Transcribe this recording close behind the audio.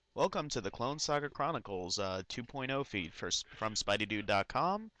Welcome to the Clone Saga Chronicles 2.0 feed from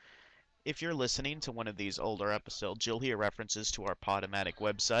SpideyDude.com. If you're listening to one of these older episodes, you'll hear references to our Podomatic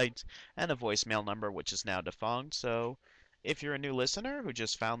website and a voicemail number which is now defunct. So if you're a new listener who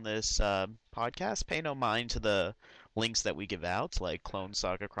just found this podcast, pay no mind to the links that we give out, like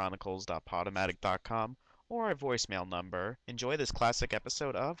clonesagachronicles.podomatic.com or our voicemail number. Enjoy this classic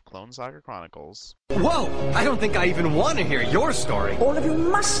episode of Clone Saga Chronicles. Whoa! I don't think I even want to hear your story. All of you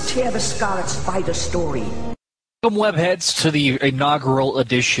must hear the Scarlet Spider story. Welcome, webheads, to the inaugural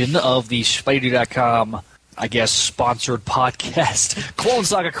edition of the Spidey.com, sponsored podcast, Clone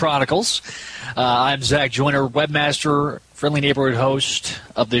Saga Chronicles. I'm Zach Joyner, webmaster, friendly neighborhood host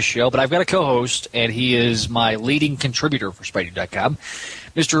of this show, but I've got a co-host, and he is my leading contributor for Spidey.com,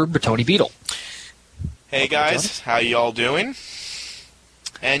 Mr. Bertoni Beetle. Hey guys, how y'all doing?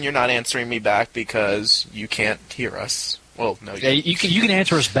 And you're not answering me back because you can't hear us. Well, no, you can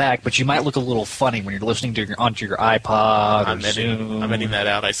answer us back, but you might look a little funny when you're listening to onto your iPod or Zoom. I'm editing that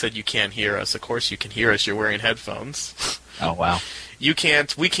out. I said you can't hear us. Of course you can hear us. You're wearing headphones. Oh, wow. We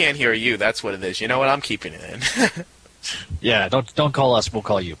can't hear you. That's what it is. You know what? I'm keeping it in. Yeah, don't call us. We'll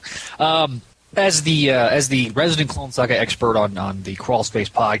call you. As the resident Clone Saga expert on the Crawl Space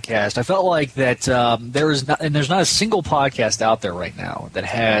podcast, I felt like that there's not a single podcast out there right now that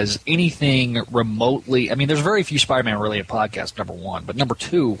has anything remotely. I mean, there's very few Spider-Man related podcasts. Number one, but number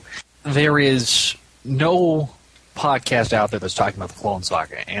two, there is no podcast out there that's talking about the Clone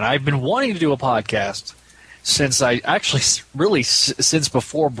Saga, and I've been wanting to do a podcast since since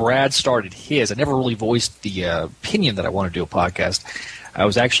before Brad started his. I never really voiced the opinion that I want to do a podcast. I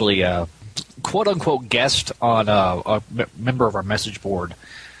was actually quote-unquote guest on a member of our message board,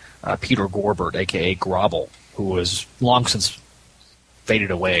 Peter Gorbert, a.k.a. Grobble, who was long since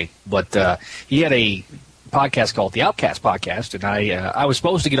faded away. But he had a podcast called the Outcast Podcast, and I was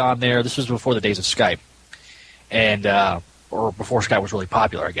supposed to get on there. This was before the days of Skype, and or before Skype was really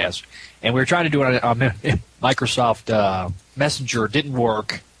popular, I guess. And we were trying to do it on Microsoft Messenger. It didn't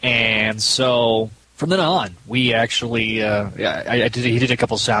work, and so from then on, we actually, he did a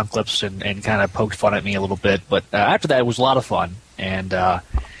couple of sound clips and kind of poked fun at me a little bit. But after that, it was a lot of fun. And I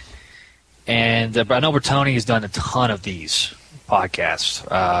know Bertoni has done a ton of these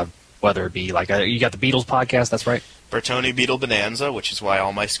podcasts, whether it be like, you got the Beatles podcast, that's right? Bertoni Beetle Bonanza, which is why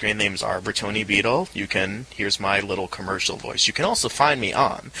all my screen names are Bertoni Beetle. Here's my little commercial voice. You can also find me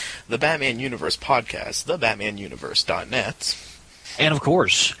on the Batman Universe podcast, thebatmanuniverse.net. And of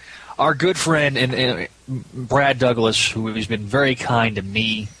course, our good friend and Brad Douglas, who has been very kind to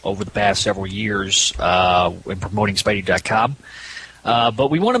me over the past several years in promoting Spidey.com. But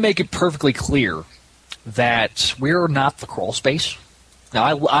we want to make it perfectly clear that we're not the Crawl Space.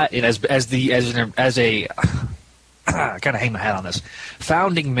 Now, as a I kind of hang my hat on this,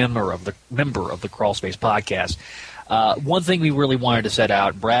 founding member of the Crawl Space podcast. One thing we really wanted to set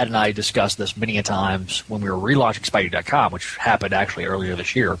out, Brad and I discussed this many a times when we were relaunching Spidey.com, which happened actually earlier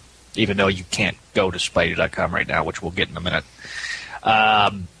this year, even though you can't go to Spidey.com right now, which we'll get in a minute.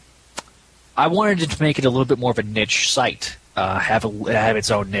 I wanted to make it a little bit more of a niche site, have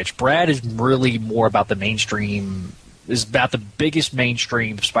its own niche. Brad is really more about the mainstream, is about the biggest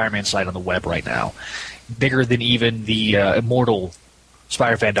mainstream Spider-Man site on the web right now, bigger than even the immortal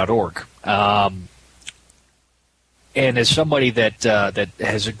SpiderFan.org. And as somebody that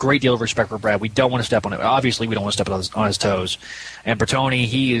has a great deal of respect for Brad, we don't want to step on it. Obviously, we don't want to step on his toes. And Bertoni,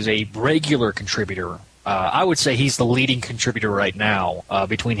 he is a regular contributor. I would say he's the leading contributor right now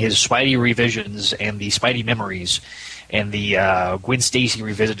between his Spidey revisions and the Spidey memories and the Gwen Stacy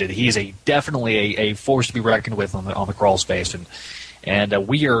revisited. He is definitely a force to be reckoned with on the Crawl Space. And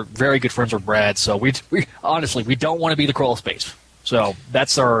we are very good friends with Brad. So we honestly, we don't want to be the Crawl Space. So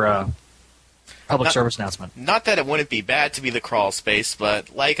that's our public service announcement. Not that it wouldn't be bad to be the Crawl Space,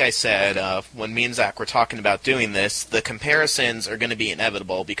 but like I said, when me and Zach were talking about doing this, the comparisons are going to be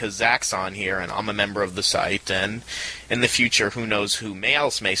inevitable because Zach's on here and I'm a member of the site, and in the future, who knows who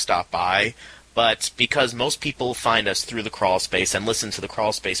else may stop by. But because most people find us through the Crawl Space and listen to the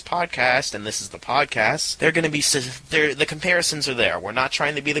Crawl Space podcast, and this is the podcast, they're going to be the comparisons are there. We're not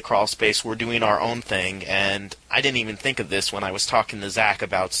trying to be the Crawl Space. We're doing our own thing, and I didn't even think of this when I was talking to Zach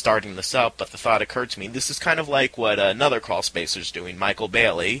about starting this up, but the thought occurred to me. This is kind of like what another Crawl Spacer's doing, Michael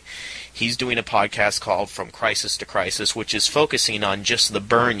Bailey. He's doing a podcast called From Crisis to Crisis, which is focusing on just the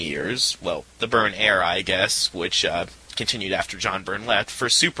Byrne years, well, the Byrne era, I guess, which continued after John Byrne left, for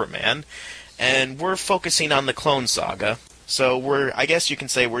Superman. And we're focusing on the Clone Saga. So I guess you can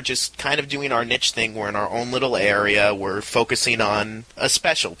say we're just kind of doing our niche thing. We're in our own little area. We're focusing on a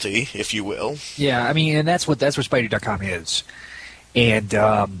specialty, if you will. Yeah, I mean, and that's what Spidey.com is. And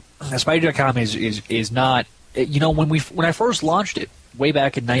Spidey.com is not, when I first launched it way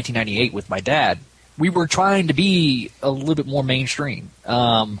back in 1998 with my dad, we were trying to be a little bit more mainstream.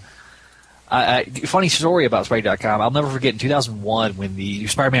 Funny story about Spidey.com. I'll never forget in 2001 when the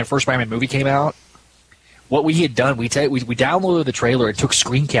first Spider-Man movie came out. What we had done, we downloaded the trailer and took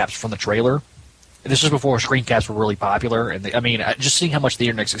screen caps from the trailer. This was before screen caps were really popular, and just seeing how much the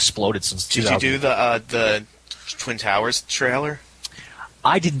internet's exploded since 2000. Did you do the Twin Towers trailer?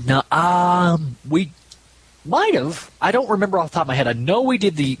 I did not. We might have. I don't remember off the top of my head. I know we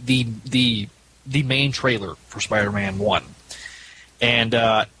did the main trailer for Spider-Man 1,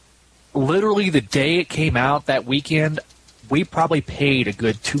 and literally the day it came out that weekend, we probably paid a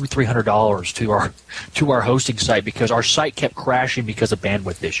good $200-300 to our hosting site because our site kept crashing because of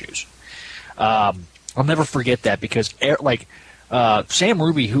bandwidth issues. I'll never forget that because Sam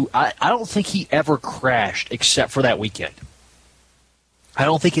Ruby, who I don't think he ever crashed except for that weekend. I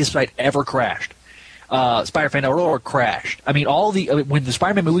don't think his site ever crashed. Spider-Fan.org crashed. I mean, when the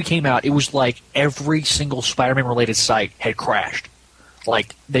Spider-Man movie came out, it was like every single Spider-Man related site had crashed.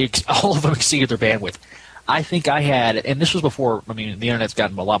 Like all of them exceeded their bandwidth. I think I had, and this was before. I mean, the internet's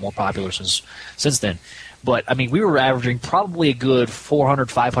gotten a lot more popular since then. But I mean, we were averaging probably a good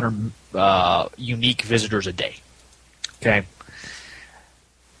 400, 500 unique visitors a day. Okay.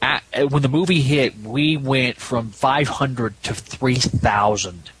 When the movie hit, we went from 500 to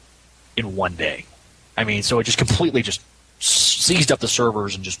 3,000 in one day. I mean, so it just completely just seized up the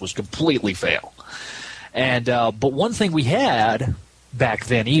servers and just was completely fail. And but one thing we had back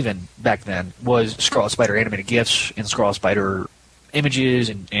then, was Scarlet Spider animated GIFs and Scarlet Spider images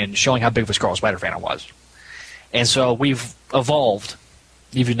and showing how big of a Scarlet Spider fan I was. And so we've evolved,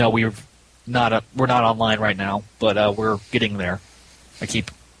 even though we're not online right now, but we're getting there. I keep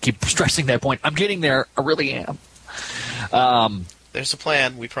stressing that point. I'm getting there. I really am. There's a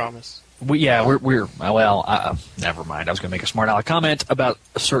plan. We promise. We're never mind. I was going to make a smart aleck comment about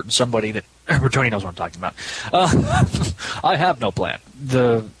a certain somebody that Tony knows what I'm talking about. I have no plan.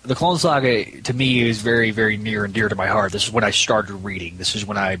 The Clone Saga to me is very, very near and dear to my heart. This is when I started reading. This is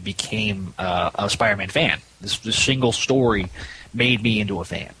when I became a Spider-Man fan. This single story made me into a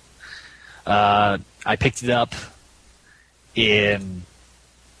fan. I picked it up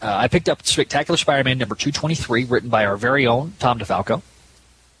Spectacular Spider-Man number 223, written by our very own Tom DeFalco.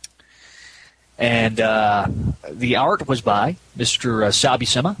 And the art was by Mr. Sal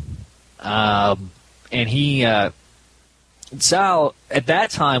Buscema. And Sal, at that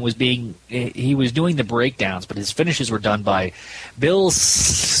time, he was doing the breakdowns, but his finishes were done by Bill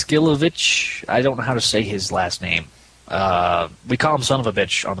Skilovich. I don't know how to say his last name. We call him son of a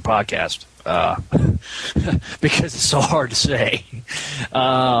bitch on the podcast. Because it's so hard to say.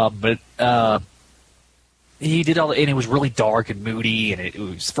 But he did all, and it was really dark and moody, and it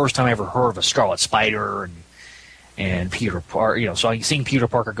was the first time I ever heard of a Scarlet Spider and Peter Parker. So seeing Peter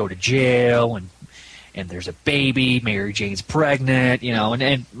Parker go to jail, and there's a baby, Mary Jane's pregnant,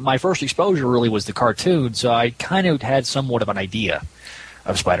 and my first exposure really was the cartoon, so I kind of had somewhat of an idea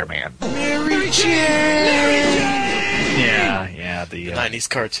of Spider-Man. Mary Jane! Yeah, the 90s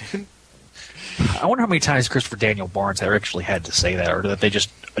cartoon. I wonder how many times Christopher Daniel Barnes actually had to say that, or that they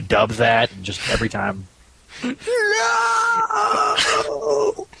just dubbed that and just every time. No!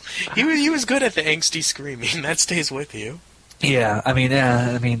 He was good at the angsty screaming. That stays with you. Yeah,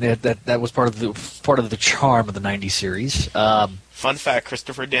 that was part of the charm of the '90s series. Fun fact: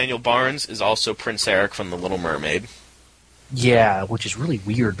 Christopher Daniel Barnes is also Prince Eric from The Little Mermaid. Yeah, which is really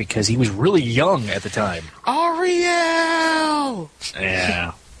weird because he was really young at the time. Ariel.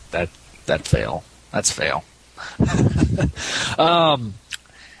 Yeah, that's fail.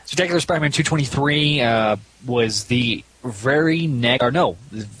 Spectacular Spider-Man 223 was the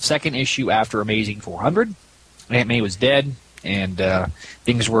the second issue after Amazing 400. Aunt May was dead, and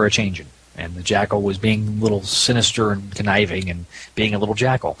things were a-changing. And the Jackal was being a little sinister and conniving and being a little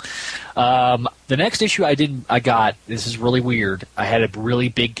jackal. The next issue I got, this is really weird, I had a really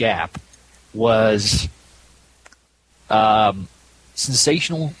big gap, was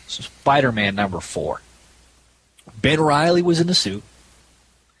Sensational Spider-Man number 4. Ben Reilly was in the suit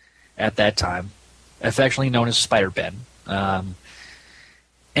at that time, affectionately known as Spider-Ben.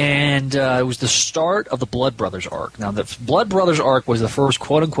 And it was the start of the Blood Brothers arc. Now, the Blood Brothers arc was the first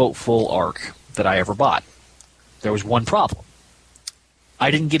quote-unquote full arc that I ever bought. There was one problem. I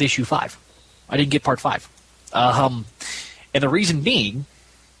didn't get issue 5. I didn't get part 5. And the reason being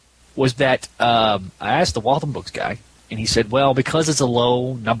was that I asked the Waltham Books guy, and he said, well, because it's a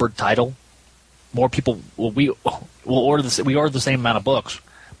low-numbered title, more people we order the same amount of books,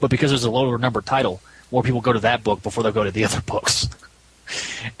 but because it's a lower-numbered title, more people go to that book before they go to the other books.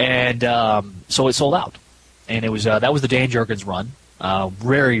 And so it sold out. And it was that was the Dan Jurgens run.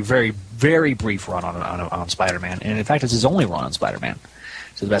 Very, very, very brief run on Spider-Man. And in fact, it's his only run on Spider-Man,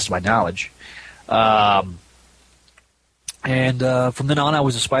 to the best of my knowledge. And from then on, I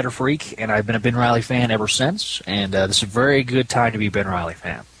was a Spider freak, and I've been a Ben Reilly fan ever since. And this is a very good time to be a Ben Reilly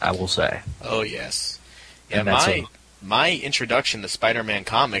fan, I will say. Oh, yes. Yeah, And my introduction to Spider-Man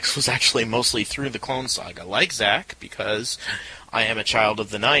comics was actually mostly through the Clone Saga. Like Zach, because I am a child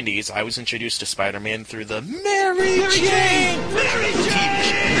of the 90s, I was introduced to Spider-Man through the Mary Jane!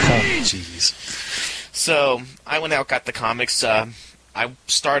 Oh, jeez. So, I went out, got the comics. I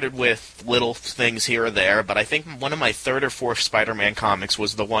started with little things here or there, but I think one of my third or fourth Spider-Man comics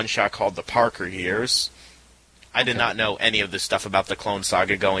was the one-shot called The Parker Years. I did not know any of this stuff about the Clone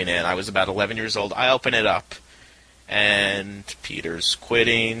Saga going in. I was about 11 years old. I open it up, and Peter's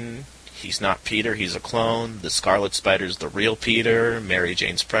quitting. He's not Peter, he's a clone. The Scarlet Spider's the real Peter. Mary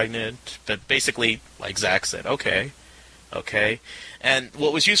Jane's pregnant. But basically, like Zach said, okay. And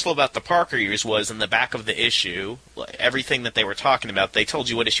what was useful about the Parker years was in the back of the issue, everything that they were talking about, they told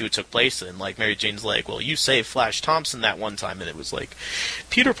you what issue it took place in. Like Mary Jane's like, well, you saved Flash Thompson that one time, and it was like,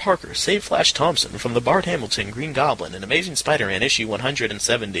 Peter Parker saved Flash Thompson from the Bart Hamilton Green Goblin in Amazing Spider-Man issue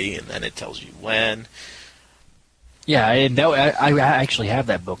 170, and then it tells you when. Yeah, and I actually have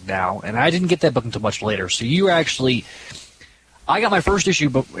that book now, and I didn't get that book until much later. So you actually... I got my first issue,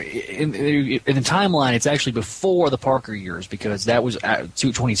 but in the timeline, it's actually before the Parker years, because that was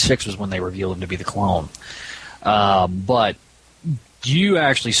 226 was when they revealed him to be the clone. But you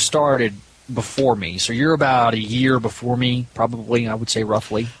actually started before me, so you're about a year before me, probably, I would say,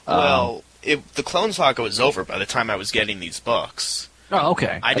 roughly. Well, the Clone Saga was over by the time I was getting these books. Oh,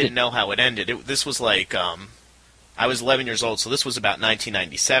 okay. I didn't know how it ended. This was like... I was 11 years old, so this was about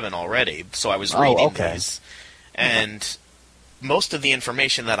 1997 already, so I was reading these. And... most of the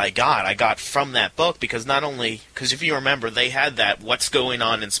information that I got from that book, because not only... because if you remember, they had that what's going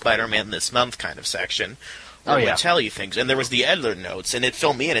on in Spider-Man this month kind of section, where it would tell you things. And there was the editor notes, and it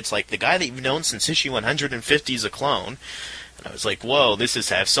filled me in. It's like, the guy that you've known since issue 150 is a clone. And I was like, whoa, this is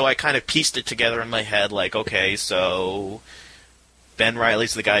half... so I kind of pieced it together in my head, like, okay, so... Ben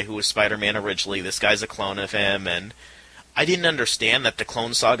Reilly's the guy who was Spider-Man originally, this guy's a clone of him, and I didn't understand that the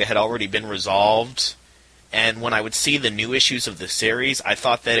Clone Saga had already been resolved. And when I would see the new issues of the series, I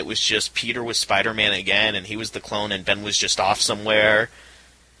thought that it was just Peter was Spider-Man again, and he was the clone, and Ben was just off somewhere.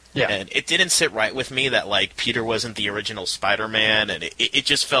 Yeah. And it didn't sit right with me that, like, Peter wasn't the original Spider-Man, and it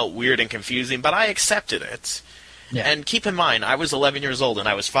just felt weird and confusing, but I accepted it. Yeah. And keep in mind, I was 11 years old, and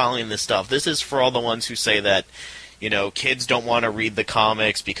I was following this stuff. This is for all the ones who say that, you know, kids don't want to read the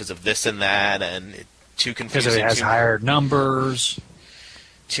comics because of this and that, and too confusing. Because it has higher numbers.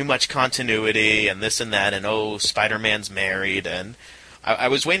 Too much continuity and this and that, and oh, Spider-Man's married, and I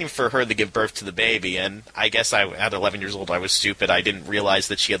was waiting for her to give birth to the baby, and I guess at 11 years old I was stupid. I didn't realize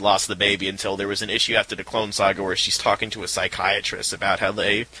that she had lost the baby until there was an issue after the Clone Saga where she's talking to a psychiatrist about how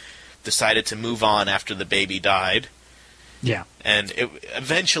they decided to move on after the baby died. Yeah. And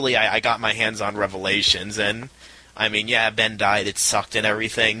eventually I got my hands on Revelations, and I mean, yeah, Ben died, it sucked and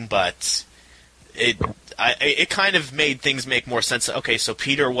everything, but it kind of made things make more sense. Okay, so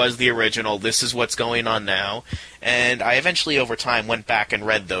Peter was the original. This is what's going on now. And I eventually, over time, went back and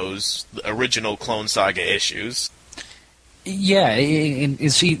read those original Clone Saga issues. Yeah,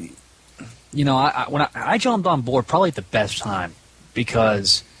 and see, you know, when I jumped on board probably at the best time,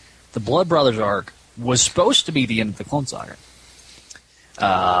 because the Blood Brothers arc was supposed to be the end of the Clone Saga.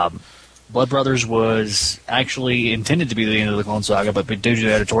 Blood Brothers was actually intended to be the end of the Clone Saga, but due to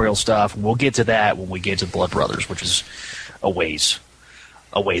the editorial stuff, and we'll get to that when we get to Blood Brothers, which is a ways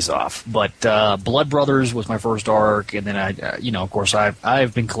off. But Blood Brothers was my first arc, and then of course,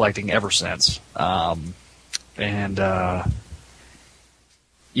 I've been collecting ever since. You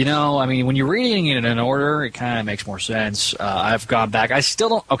know, I mean, when you're reading it in order, it kind of makes more sense. I've gone back. I still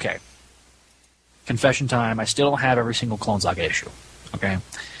don't. Okay, confession time. I still don't have every single Clone Saga issue. Okay,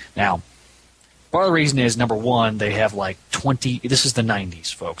 now. Part of the reason is, number one, they have like 20... This is the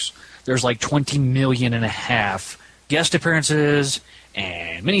 90s, folks. There's like 20 million and a half guest appearances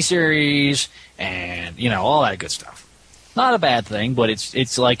and miniseries and, you know, all that good stuff. Not a bad thing, but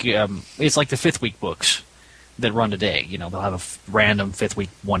it's like the fifth week books that run today. You know, they'll have a random fifth week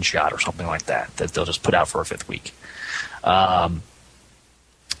one-shot or something like that they'll just put out for a fifth week. So,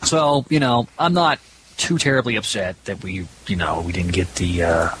 you know, I'm not too terribly upset that we didn't get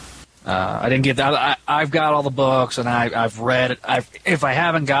the... I didn't get that. I've got all the books, and I've read. If I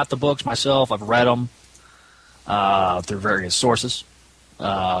haven't got the books myself, I've read them through various sources.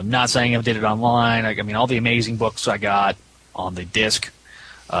 Not saying I did it online. I mean, all the amazing books I got on the disc.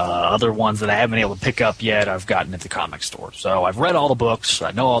 Other ones that I haven't been able to pick up yet, I've gotten at the comic store. So I've read all the books.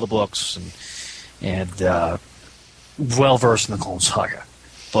 I know all the books, and well versed in the Clone Saga.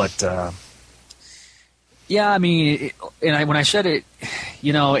 But yeah, I mean, when I said it,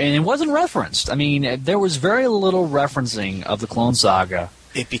 and it wasn't referenced. I mean, there was very little referencing of the Clone Saga.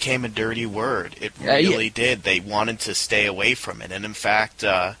 It became a dirty word. It really did. They wanted to stay away from it. And in fact,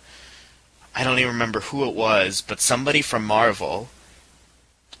 I don't even remember who it was, but somebody from Marvel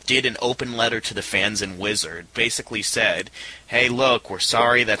did an open letter to the fans in Wizard, basically said, hey, look, we're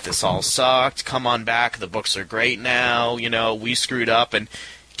sorry that this all sucked. Come on back. The books are great now. We screwed up. And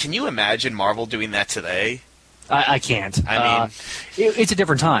can you imagine Marvel doing that today? I can't. I mean, it's a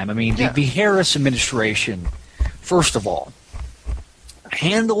different time. I mean, the Harris administration, first of all,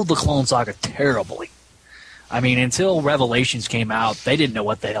 handled the Clone Saga terribly. I mean, until Revelations came out, they didn't know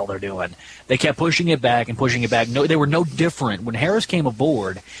what the hell they're doing. They kept pushing it back and pushing it back. No, they were no different. When Harris came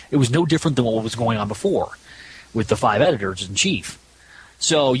aboard, it was no different than what was going on before with the 5 editors-in-chief.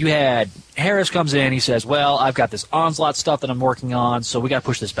 So you had Harris comes in, he says, well, I've got this Onslaught stuff that I'm working on, so we got to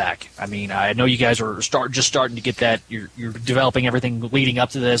push this back. I mean, I know you guys are just starting to get that. You're developing everything leading up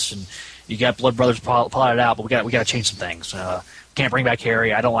to this, and you got Blood Brothers plotted out, but we got to change some things. Can't bring back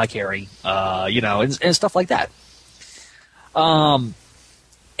Harry. I don't like Harry. And stuff like that. And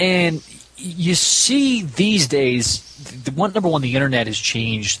you see these days, number one, the internet has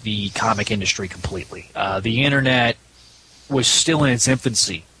changed the comic industry completely. The internet was still in its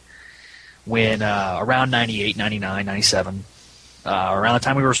infancy when around 98, 99, 97, around the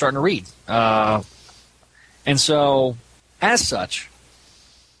time we were starting to read. And so, as such,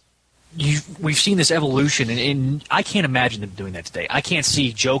 we've seen this evolution, and I can't imagine them doing that today. I can't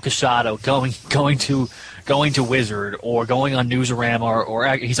see Joe Quesada going to Wizard or going on Newsarama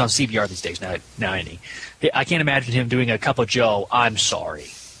or he's on CBR these days now, isn't he? I can't imagine him doing a Cup of Joe. I'm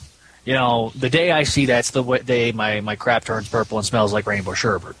sorry. The day I see that's the day my crap turns purple and smells like rainbow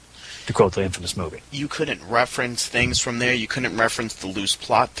sherbet, to quote the infamous movie. You couldn't reference things from there. You couldn't reference the loose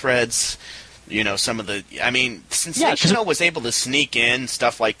plot threads. Some of the... I mean, Sensational was able to sneak in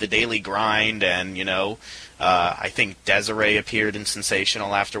stuff like the Daily Grind, and, I think Desiree appeared in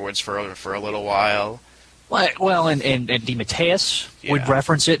Sensational afterwards for a little while. Well, and DeMatteis would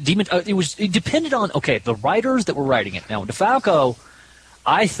reference it. It depended on, the writers that were writing it. Now, DeFalco,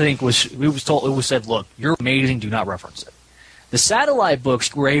 I think, was said, look, you're amazing, do not reference it. The Satellite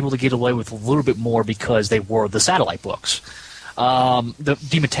books were able to get away with a little bit more because they were the Satellite books. The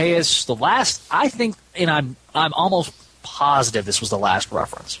DeMatteis, the last, I think, and I'm almost positive this was the last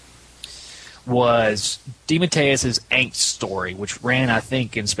reference, was DeMatteis' Angst story, which ran, I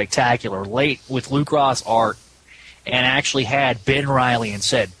think, in Spectacular late with Luke Ross art, and actually had Ben Reilly and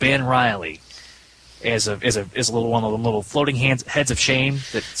said Ben Reilly as a little one of the little floating heads of shame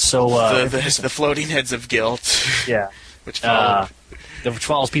that the floating heads of guilt. Yeah, which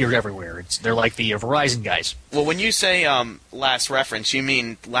follows Peter everywhere. They're like the Verizon guys. Well, when you say last reference, you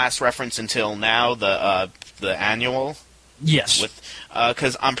mean last reference until now, the annual? Yes.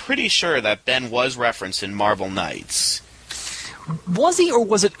 Because I'm pretty sure that Ben was referenced in Marvel Knights. Was he, or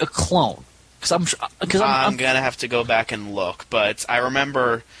was it a clone? I'm gonna have to go back and look, but I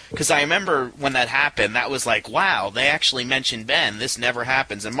remember when that happened, that was like, wow, they actually mentioned Ben. This never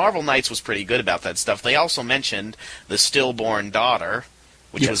happens. And Marvel Knights was pretty good about that stuff. They also mentioned the stillborn daughter,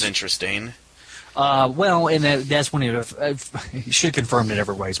 which was interesting. Well, and that's when it should have confirmed in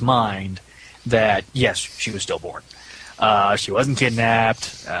everybody's mind that yes, she was stillborn. She wasn't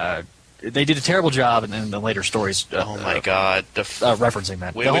kidnapped. They did a terrible job in the later stories. Oh my God, referencing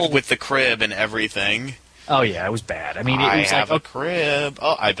that with the crib and everything. Oh yeah, it was bad. I mean, I have a crib.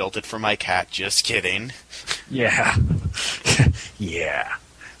 Oh, I built it for my cat. Just kidding. Yeah, yeah.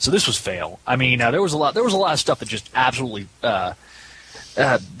 So this was fail. I mean, there was a lot of stuff that just absolutely. The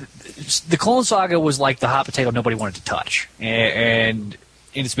Clone Saga was like the hot potato nobody wanted to touch, and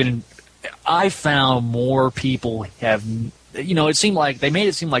it's been. I found more people have. It seemed like they made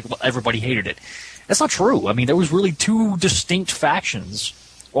it seem like everybody hated it. That's not true. I mean, there was really two distinct factions,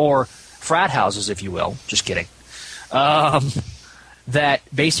 or frat houses, if you will. Just kidding. That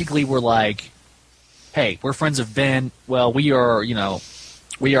basically were like, hey, we're friends of Ben. Well, we are, and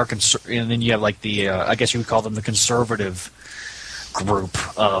then you have like the, I guess you would call them the conservative group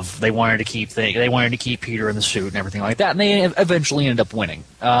of they wanted to keep Peter in the suit and everything like that, and they eventually ended up winning.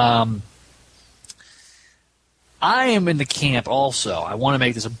 I am in the camp also. I want to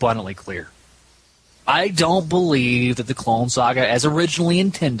make this abundantly clear. I don't believe that the Clone Saga, as originally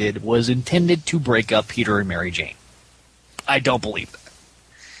intended, was intended to break up Peter and Mary Jane. I don't believe that.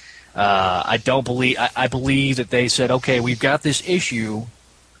 I believe that they said, okay, we've got this issue,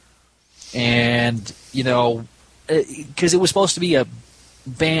 and because it was supposed to be a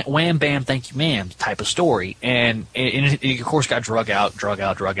wham bam thank you ma'am type of story, and it of course got drug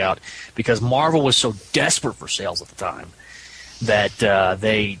out because Marvel was so desperate for sales at the time that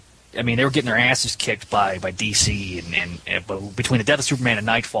they were getting their asses kicked by DC, and but between the Death of Superman and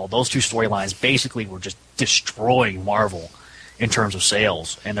Nightfall, those two storylines basically were just destroying Marvel in terms of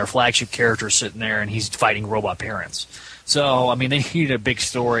sales, and their flagship character is sitting there and he's fighting robot parents. So they needed a big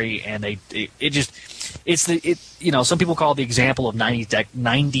story, and some people call it the example of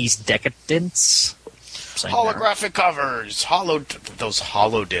 90s decadence. Holographic covers, those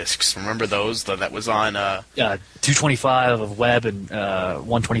hollow discs. Remember those? That was on 225 of web and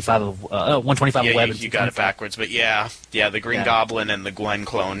 125 of 125 of web. You got it backwards, but yeah, the Green Goblin and the Gwen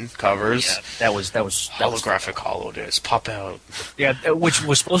clone covers. Yeah, that was holographic hollow disc. Pop out. Yeah, which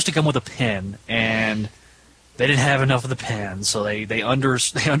was supposed to come with a pin, and they didn't have enough of the pins, so they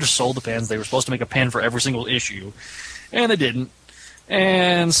undersold the pins. They were supposed to make a pin for every single issue, and they didn't.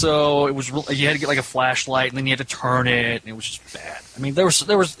 And so you had to get like a flashlight, and then you had to turn it, and it was just bad. It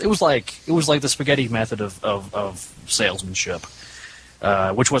was like the spaghetti method of salesmanship,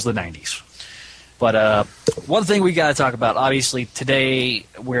 which was the 90s. But one thing we got to talk about, obviously, today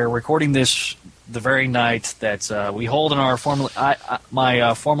we're recording this the very night that we hold in our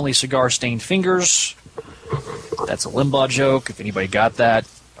my formerly cigar-stained fingers. That's a Limbaugh joke, if anybody got that.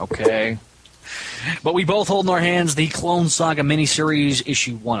 Okay. But we both hold in our hands the Clone Saga miniseries,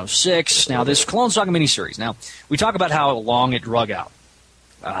 issue 106. Now, this Clone Saga miniseries, we talk about how long it drug out.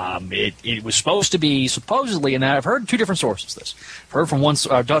 It was supposed to be, supposedly, and I've heard two different sources this. I've heard from one,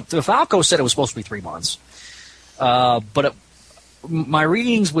 DeFalco said it was supposed to be 3 months. But my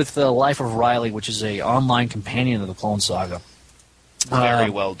readings with The Life of Riley, which is a online companion of the Clone Saga. Very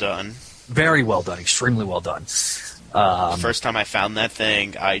well done. Very well done, extremely well done. The first time I found that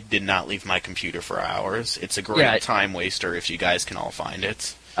thing, I did not leave my computer for hours. It's a great time waster if you guys can all find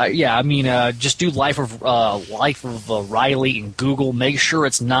it. Just do Life of Riley in Google. Make sure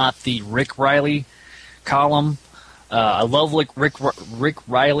it's not the Rick Riley column. I love Rick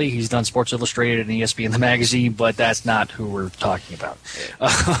Riley. He's done Sports Illustrated and ESPN the magazine, but that's not who we're talking about.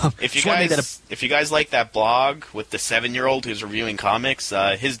 If you guys like that blog with the 7-year-old who's reviewing comics,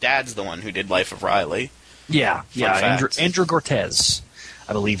 his dad's the one who did Life of Riley. Yeah, Andrew Cortez,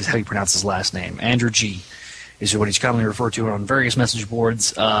 I believe is how you pronounce his last name. Andrew G. is what he's commonly referred to on various message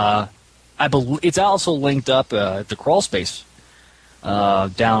boards. I believe it's also linked up at the crawl space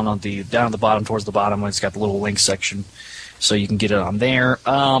down on the bottom, towards the bottom. It's got the little link section, so you can get it on there.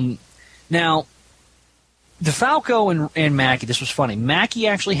 Now, DeFalco and Mackie, this was funny. Mackie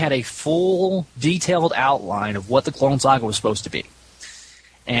actually had a full, detailed outline of what the Clone Saga was supposed to be,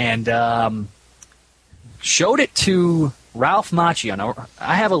 and showed it to Ralph Macchio. Now,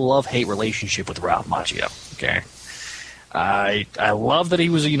 I have a love-hate relationship with Ralph Macchio, okay? I love that he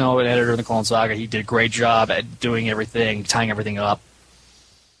was, an editor in the Clone Saga. He did a great job at doing everything, tying everything up.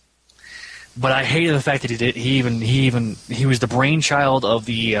 But I hated the fact that he was the brainchild of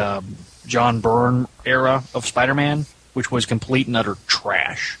the John Byrne era of Spider-Man, which was complete and utter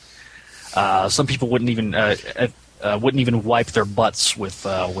trash. Some people wouldn't even wipe their butts with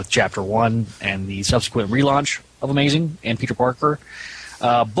Chapter 1 and the subsequent relaunch of Amazing and Peter Parker.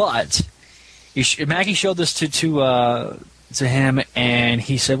 But Mackie showed this to him, and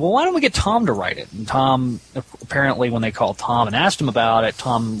he said, well, why don't we get Tom to write it? And Tom, apparently when they called Tom and asked him about it,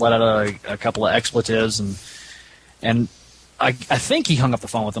 Tom let out a couple of expletives, and I think he hung up the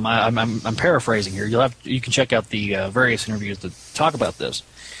phone with him. I'm paraphrasing here. You can check out the various interviews that talk about this.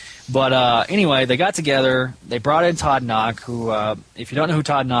 But anyway, they got together. They brought in Todd Knock, who, if you don't know who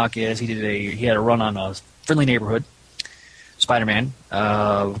Todd Knock is, he had a run on Friendly Neighborhood Spider-Man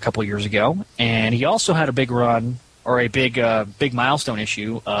a couple of years ago, and he also had a big run, or a big milestone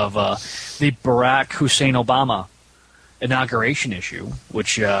issue of the Barack Hussein Obama inauguration issue,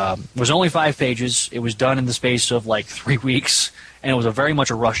 which was only 5 pages. It was done in the space of like 3 weeks, and it was very much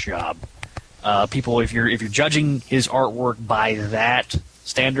a rush job. People, if you're judging his artwork by that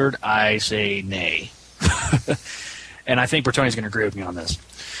standard, I say nay. And I think Bertoni's going to agree with me on this.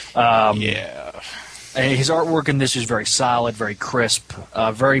 Yeah. His artwork in this is very solid, very crisp,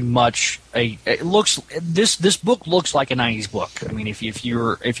 very much this book looks like a 90s book. I mean, if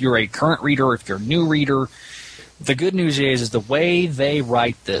you're a current reader, if you're a new reader, the good news is the way they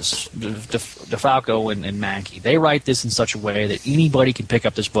write this, DeFalco and Mackie, they write this in such a way that anybody can pick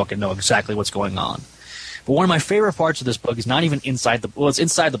up this book and know exactly what's going on. But one of my favorite parts of this book is not even inside it's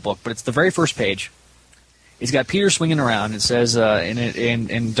inside the book, but it's the very first page. It's got Peter swinging around. It says,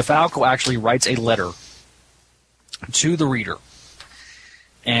 and DeFalco actually writes a letter to the reader,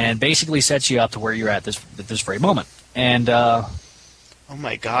 and basically sets you up to where you're at this very moment. And oh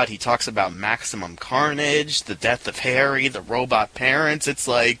my God, he talks about Maximum Carnage, the death of Harry, the robot parents. It's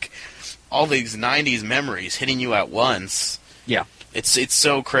like all these '90s memories hitting you at once. yeah, It's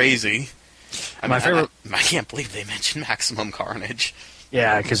so crazy. My favorite. I can't believe they mentioned Maximum Carnage.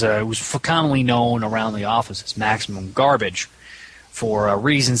 Yeah, because it was commonly known around the office as Maximum Garbage. For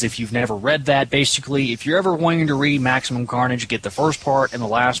reasons, if you've never read that, basically, if you're ever wanting to read Maximum Carnage, get the first part and the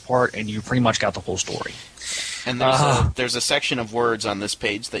last part, and you pretty much got the whole story. And there's a section of words on this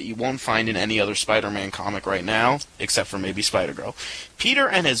page that you won't find in any other Spider-Man comic right now, except for maybe Spider-Girl. Peter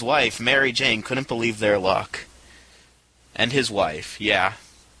and his wife, Mary Jane, couldn't believe their luck. And his wife, yeah.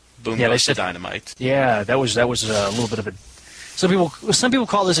 Boom goes the dynamite. Yeah, that was a little bit of a... Some people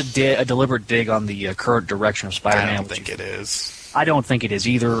call this a deliberate dig on the current direction of Spider-Man. I don't think it is. I don't think it is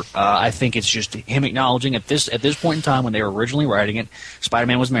either. I think it's just him acknowledging at this point in time when they were originally writing it,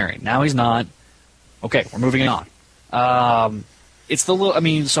 Spider-Man was married. Now he's not. Okay, we're moving on. It's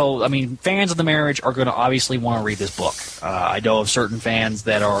the fans of the marriage are going to obviously want to read this book. I know of certain fans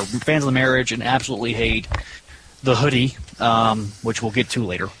that are fans of the marriage and absolutely hate the hoodie, which we'll get to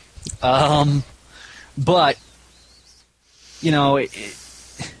later. But you know.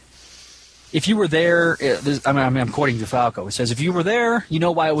 If you were there, I'm quoting DeFalco. It says, if you were there, you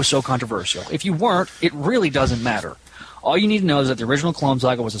know why it was so controversial. If you weren't, it really doesn't matter. All you need to know is that the original Clone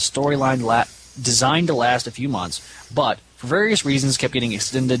Saga was a storyline designed to last a few months, but for various reasons kept getting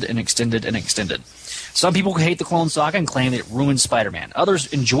extended and extended and extended. Some people hate the Clone Saga and claim that it ruined Spider-Man.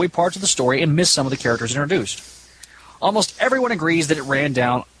 Others enjoy parts of the story and miss some of the characters introduced. Almost everyone agrees that it ran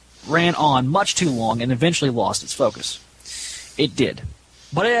on much too long and eventually lost its focus. It did.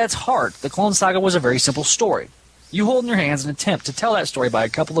 But at its heart, the Clone Saga was a very simple story. You hold in your hands an attempt to tell that story by a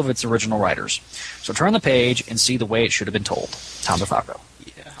couple of its original writers. So turn the page and see the way it should have been told. Tom DeFalco.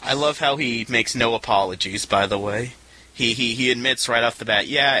 Yeah, I love how he makes no apologies, by the way. He admits right off the bat,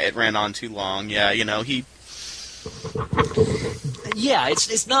 yeah, it ran on too long. Yeah, he... Yeah,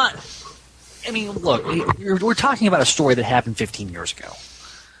 it's not... I mean, look, we're talking about a story that happened 15 years ago.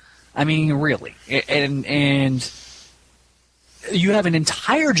 I mean, really. And you have an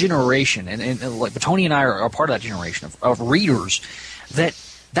entire generation, and like Tony and I are part of that generation of readers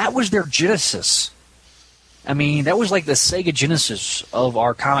that was their genesis. I mean, that was like the Sega Genesis of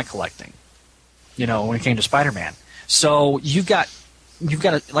our comic collecting, when it came to Spider-Man. So you've got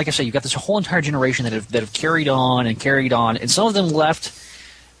like I say, you've got this whole entire generation that have carried on, and some of them left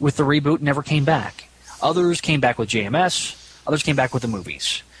with the reboot and never came back. Others came back with JMS. Others came back with the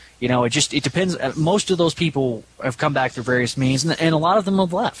movies. It depends. Most of those people have come back through various means, and a lot of them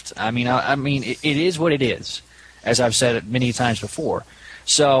have left. I mean, it is what it is, as I've said it many times before.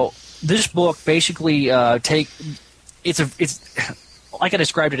 So this book basically it's like I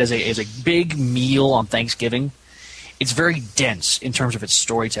described it as a big meal on Thanksgiving. It's very dense in terms of its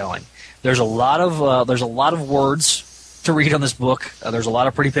storytelling. There's a lot of words to read on this book. There's a lot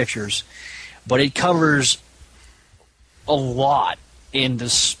of pretty pictures, but it covers a lot in the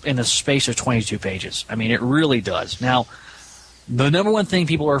space of 22 pages. I mean, it really does. Now, the number one thing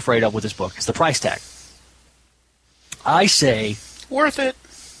people are afraid of with this book is the price tag. I say... worth it.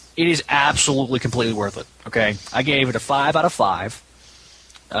 It is absolutely, completely worth it. Okay? I gave it a 5 out of 5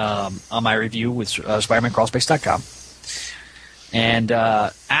 on my review with SpidermanCrawlspace.com. And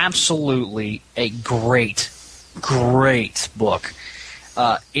absolutely a great book.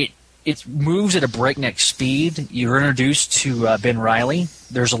 It moves at a breakneck speed. You're introduced to Ben Reilly.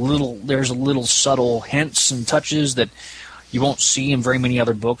 There's a little subtle hints and touches that you won't see in very many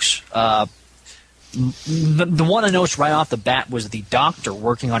other books. The one I noticed right off the bat was the Doctor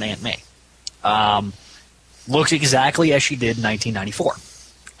working on Aunt May. Looks exactly as she did in 1994.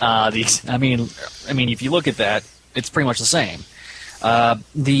 I mean, if you look at that, it's pretty much the same.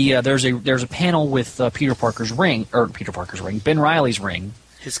 There's a panel with Ben Reilly's ring.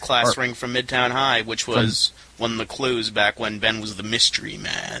 His class ring from Midtown High, which was one of the clues back when Ben was the mystery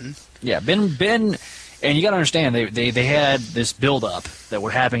man. Yeah, Ben, and you got to understand they had this build up that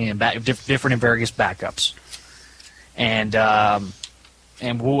would happen in different and various backups, and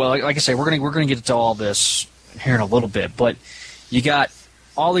like I say, we're gonna get into all this here in a little bit, but you got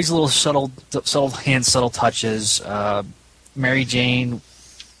all these little subtle hints, subtle touches. Mary Jane,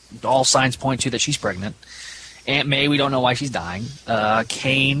 all signs point to that she's pregnant. Aunt May, we don't know why she's dying.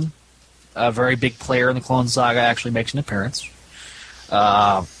 Kane, a very big player in the Clone Saga, actually makes an appearance.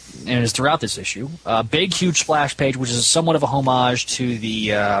 And is throughout this issue. Big, huge splash page, which is somewhat of a homage to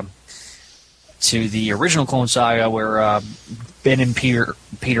the to the original Clone Saga where Ben and Peter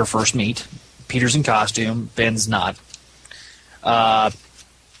first meet. Peter's in costume, Ben's not. That's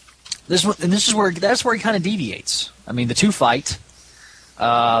where he kind of deviates. I mean, the two fight.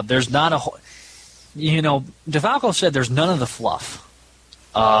 There's not a, DeFalco said there's none of the fluff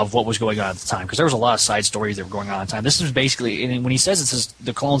of what was going on at the time, because there was a lot of side stories that were going on at the time. This is basically, and when he says this is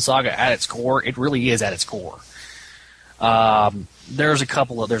the Clone Saga at its core, it really is at its core.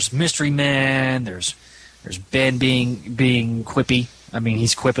 There's Mystery Men, there's Ben being quippy. I mean,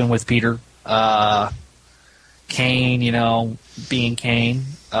 he's quipping with Peter. Kane, being Kane.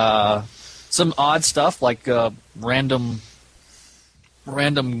 Some odd stuff like random.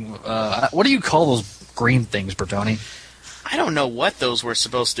 What do you call those green things, Bertoni? I don't know what those were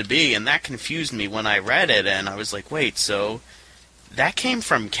supposed to be, and that confused me when I read it, and I was like, wait, so that came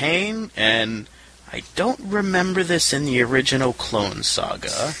from Kane? And I don't remember this in the original Clone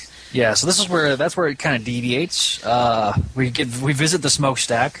Saga. Yeah, so that's where it kind of deviates. We visit the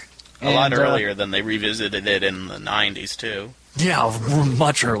smokestack. A lot earlier than they revisited it in the 90s, too. Yeah,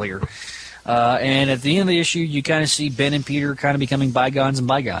 much earlier. And at the end of the issue, you kind of see Ben and Peter kind of becoming bygones and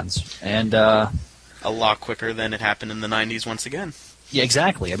bygones. And a lot quicker than it happened in the 90s once again. Yeah,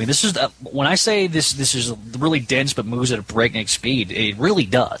 exactly. I mean, this is when I say this is really dense but moves at a breakneck speed, it really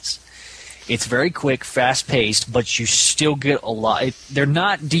does. It's very quick, fast-paced, but you still get a lot. They're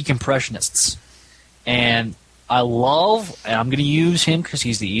not decompressionists. And I'm going to use him because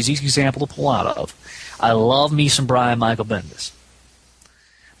he's the easiest example to pull out of. I love me some Brian Michael Bendis.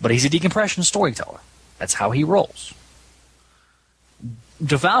 But he's a decompression storyteller. That's how he rolls.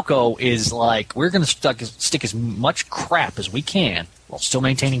 DeFalco is like, we're going to stick as much crap as we can while still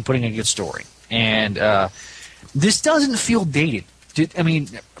putting a good story. And this doesn't feel dated. I mean,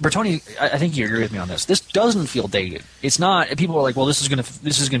 Bertoni, I think you agree with me on this. This doesn't feel dated. It's not. People are like, well, this is going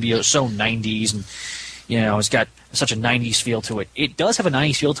to be so 90s, and it's got such a 90s feel to it. It does have a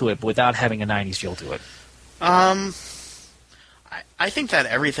 90s feel to it, but without having a 90s feel to it. I think that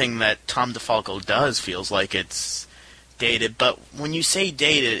everything that Tom DeFalco does feels like it's dated, but when you say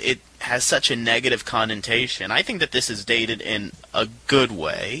dated, it has such a negative connotation. I think that this is dated in a good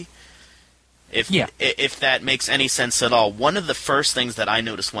way. If that makes any sense at all. One of the first things that I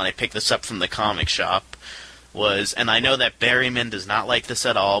noticed when I picked this up from the comic shop was, and I know that Berryman does not like this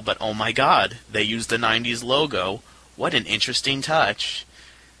at all, but oh my god, they used the 90s logo. What an interesting touch.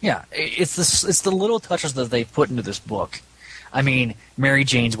 Yeah, it's the little touches that they put into this book. I mean, Mary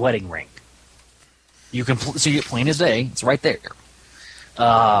Jane's wedding ring. You can see it plain as day. It's right there.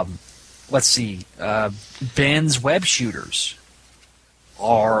 Let's see. Ben's web shooters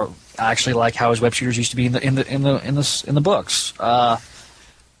are actually like how his web shooters used to be in the books.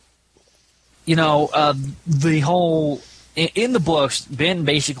 The whole in the books, Ben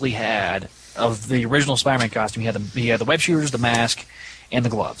basically had of the original Spider-Man costume. He had the web shooters, the mask, and the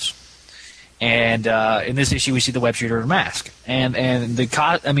gloves. And in this issue, we see the web shooter and mask, and even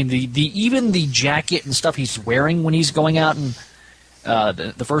the jacket and stuff he's wearing when he's going out and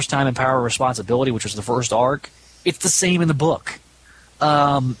the first time in Power of Responsibility, which was the first arc, it's the same in the book.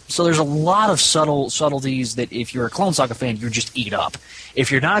 So there's a lot of subtleties that if you're a Clone Saga fan, you just eat up.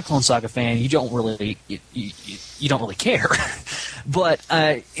 If you're not a Clone Saga fan, you don't really care. But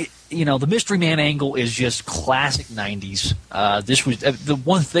the Mystery Man angle is just classic 90s. This was the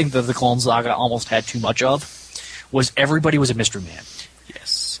one thing that the Clone Saga almost had too much of was everybody was a Mystery Man.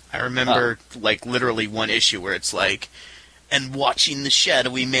 Yes, I remember literally one issue where it's like, and watching the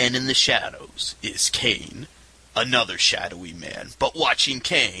shadowy man in the shadows is Kane. Another shadowy man, but watching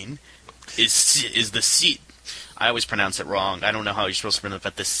Kane is the seat. I always pronounce it wrong. I don't know how you're supposed to pronounce it,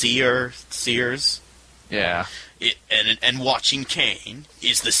 but the Seers. Yeah. And watching Kane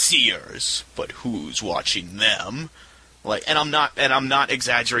is the Seers, but who's watching them? And I'm not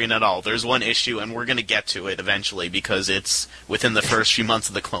exaggerating at all. There's one issue, and we're gonna get to it eventually because it's within the first few months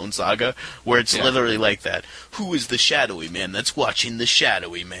of the Clone Saga, where it's literally like that. Who is the shadowy man that's watching the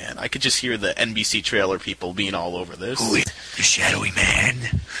shadowy man? I could just hear the NBC trailer people being all over this. Who is the shadowy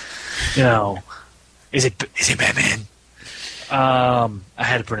man? Is it Batman? I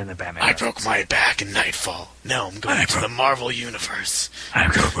had to put in the Batman. I broke my back in Nightfall. Now I'm going to the Marvel Universe. I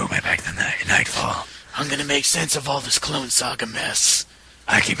broke my back in Nightfall. I'm gonna make sense of all this Clone Saga mess.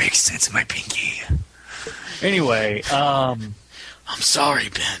 I can make sense of my pinky. Anyway, I'm sorry,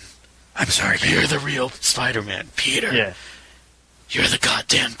 Ben. I'm sorry, Ben. You're the real Spider-Man, Peter. Yeah. You're the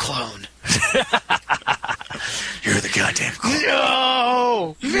goddamn clone. You're the goddamn clone.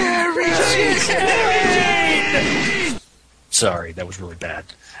 No! Mary Jane! Sorry, that was really bad.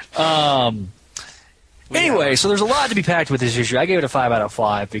 Anyway, so there's a lot to be packed with this issue. I gave it a 5 out of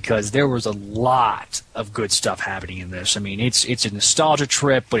 5 because there was a lot of good stuff happening in this. I mean, it's a nostalgia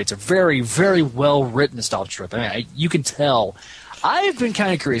trip, but it's a very, very well-written nostalgia trip. I mean, you can tell. I've been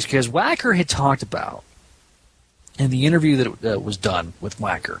kind of curious because Wacker had talked about in the interview that was done with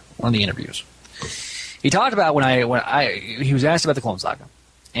Wacker, one of the interviews. He talked about he was asked about the Clone Saga,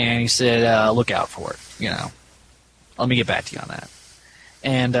 and he said, "Look out for it." Let me get back to you on that.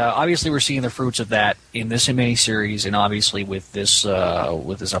 And obviously, we're seeing the fruits of that in this mini-series, and obviously with this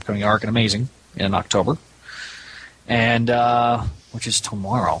upcoming arc in Amazing in October, and which is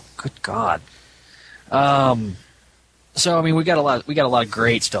tomorrow. Good God! So I mean, we got a lot of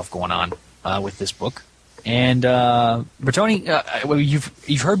great stuff going on with this book, and Bertoni,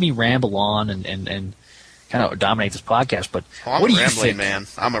 you've heard me ramble on and kind of dominate this podcast, but what do you think? Man.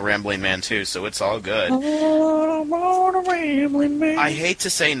 I'm a rambling man too, so it's all good. I hate to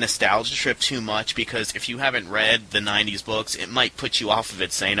say nostalgia trip too much because if you haven't read the 90s books, it might put you off of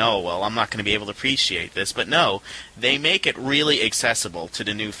it saying, oh, well, I'm not going to be able to appreciate this. But no, they make it really accessible to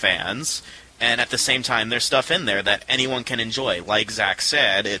the new fans, and at the same time, there's stuff in there that anyone can enjoy. Like Zach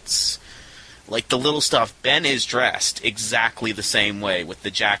said, it's like the little stuff. Ben is dressed exactly the same way with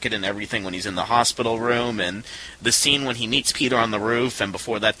the jacket and everything when he's in the hospital room, and the scene when he meets Peter on the roof and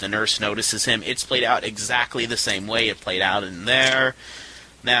before that the nurse notices him, it's played out exactly the same way it played out in there.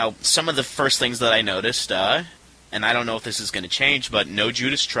 Now, some of the first things that I noticed, and I don't know if this is going to change, but no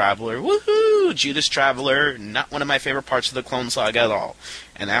Judas Traveler. Woohoo! Judas Traveler, not one of my favorite parts of the Clone Saga at all.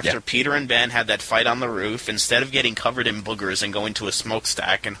 And after Peter and Ben had that fight on the roof, instead of getting covered in boogers and going to a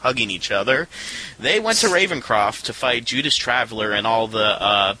smokestack and hugging each other, they went to Ravencroft to fight Judas Traveler and all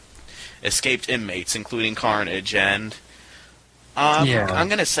the escaped inmates, including Carnage. And I'm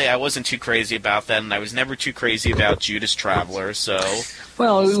going to say I wasn't too crazy about that, and I was never too crazy about Judas Traveler, so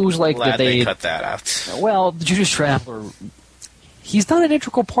well, it was like glad they cut that out. Well, the Judas Traveler, he's not an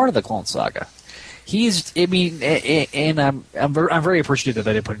integral part of the Clone Saga. And I'm very appreciative that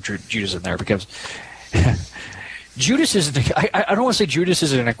they didn't put Judas in there because Judas isn't. I don't want to say Judas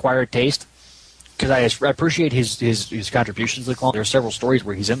is an acquired taste because I appreciate his contributions to the Clone. There are several stories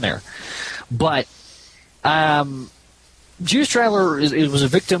where he's in there, but Judas Traveler was a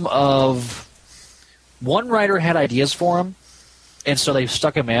victim of one writer had ideas for him, and so they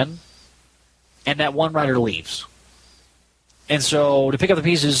stuck him in, and that one writer leaves. And so to pick up the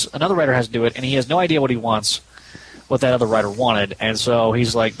pieces, another writer has to do it, and he has no idea what he wants, what that other writer wanted. And so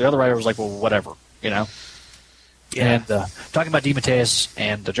he's like, the other writer was like, well, whatever, Yeah. And talking about DeMatteis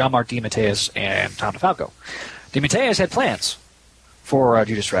and John Mark DeMatteis and Tom DeFalco. DeMatteis had plans for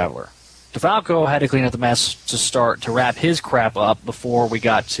Judas Traveler. DeFalco had to clean up the mess to wrap his crap up before we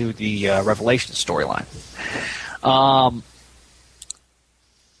got to the Revelations storyline.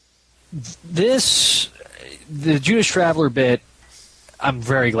 The Judas Traveler bit, I'm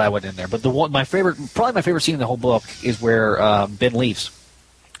very glad went in there. But probably my favorite scene in the whole book is where Ben leaves.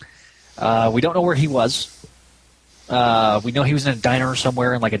 We don't know where he was. We know he was in a diner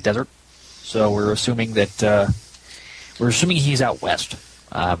somewhere in like a desert. So we're assuming that he's out west.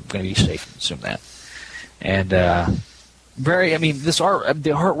 I'm going to be safe and assume that. And the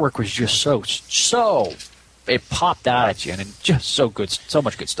artwork was just so. It popped out at you, and just so good, so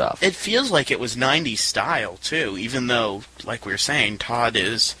much good stuff. It feels like it was 90s style, too, even though, like we were saying, Todd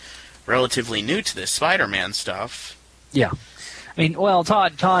is relatively new to this Spider-Man stuff. Yeah. I mean, well,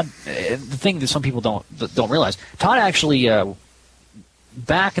 Todd, the thing that some people don't realize, Todd actually,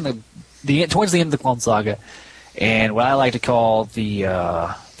 back in towards the end of the Clone Saga, and what I like to call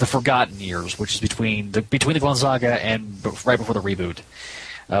the forgotten years, which is between the Clone Saga and right before the reboot.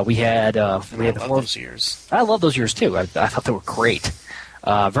 We had those years. I love those years too. I thought they were great.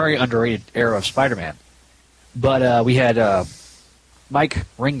 Very underrated era of Spider-Man. But we had Mike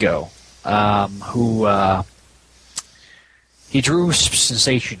Ringo, who he drew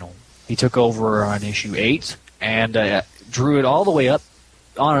Sensational. He took over on issue 8 and drew it all the way up,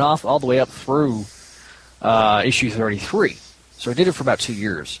 on and off, all the way up through issue 33. So I did it for about 2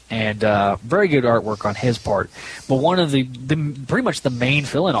 years, and very good artwork on his part. But one of the pretty much the main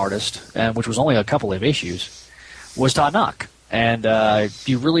fill-in artist, which was only a couple of issues, was Todd Knock. And their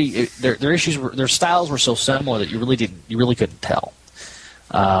styles were so similar that you really couldn't tell.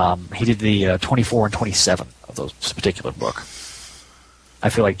 He did the 24 and 27 of those particular book. I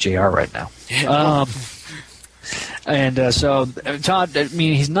feel like JR right now. And so Todd, I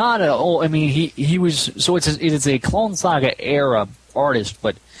mean, he's not he was, so it's a Clone Saga era artist,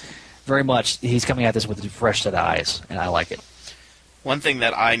 but very much he's coming at this with a fresh set of eyes, and I like it. One thing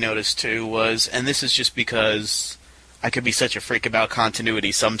that I noticed too was, and this is just because I could be such a freak about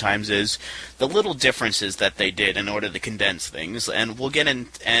continuity sometimes is the little differences that they did in order to condense things. And we'll get in,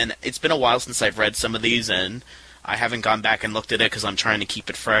 and it's been a while since I've read some of these, and I haven't gone back and looked at it because I'm trying to keep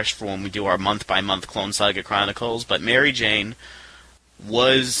it fresh for when we do our month-by-month Clone Saga Chronicles. But Mary Jane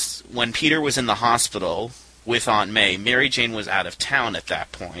was, when Peter was in the hospital with Aunt May, Mary Jane was out of town at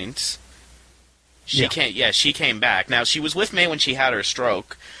that point. She came back. Now, she was with May when she had her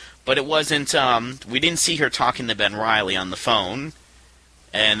stroke, but it wasn't, we didn't see her talking to Ben Reilly on the phone,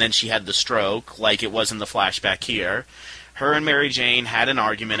 and then she had the stroke, like it was in the flashback here. Her and Mary Jane had an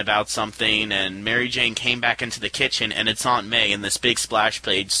argument about something, and Mary Jane came back into the kitchen, and it's Aunt May in this big splash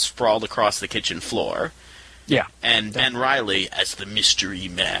page sprawled across the kitchen floor. Yeah. And Ben Reilly, as the mystery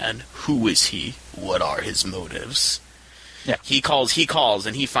man, who is he? What are his motives? Yeah. He calls,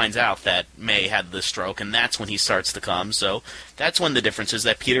 and he finds out that May had the stroke, and that's when he starts to come. So that's when the difference is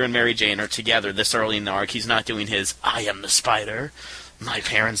that Peter and Mary Jane are together this early in the arc. He's not doing his, I am the spider, my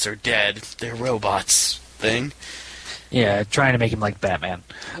parents are dead, they're robots thing. Yeah, trying to make him like Batman.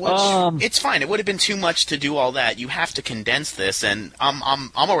 Which, it's fine. It would have been too much to do all that. You have to condense this, and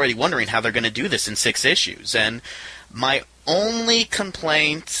I'm already wondering how they're going to do this in 6 issues. And my only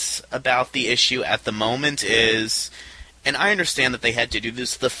complaint about the issue at the moment is, and I understand that they had to do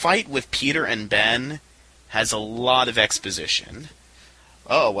this, the fight with Peter and Ben has a lot of exposition.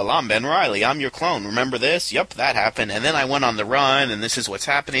 Oh, well, I'm Ben Reilly. I'm your clone. Remember this? Yep, that happened. And then I went on the run, and this is what's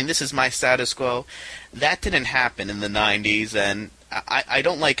happening. This is my status quo. That didn't happen in the 90s, and I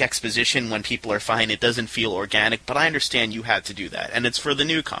don't like exposition when people are fine. It doesn't feel organic, but I understand you had to do that. And it's for the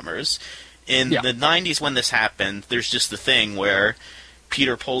newcomers. In the 90s when this happened, there's just the thing where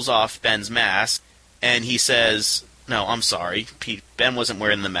Peter pulls off Ben's mask, and he says, no, I'm sorry, Ben wasn't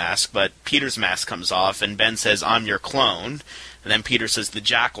wearing the mask, but Peter's mask comes off, and Ben says, I'm your clone. And then Peter says the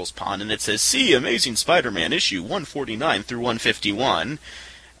Jackal's Pawn, and it says, see, Amazing Spider-Man, issue 149 through 151.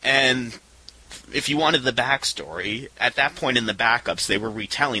 And if you wanted the backstory, at that point in the backups, they were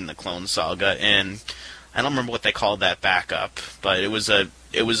retelling the Clone Saga, and I don't remember what they called that backup, but it was a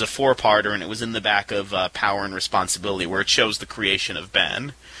 4-parter, and it was in the back of Power and Responsibility, where it shows the creation of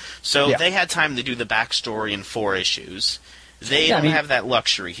Ben. So they had time to do the backstory in 4 issues. They don't have that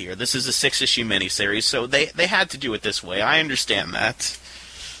luxury here. This is a 6-issue miniseries, so they had to do it this way. I understand that.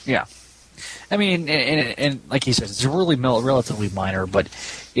 Yeah. I mean, and like he says, it's really relatively minor, but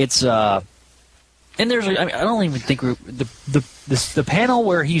it's and there's I don't even think the panel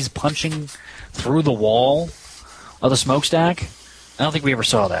where he's punching through the wall of the smokestack. I don't think we ever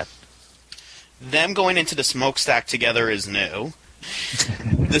saw that. Them going into the smokestack together is new.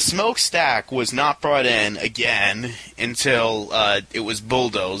 The smokestack was not brought in again until it was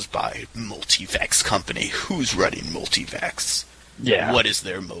bulldozed by Multivax Company. Who's running Multivax? Yeah. What is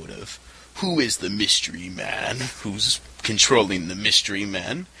their motive? Who is the mystery man? Who's controlling the mystery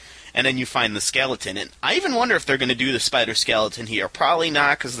men? And then you find the skeleton. And I even wonder if they're going to do the spider skeleton here. Probably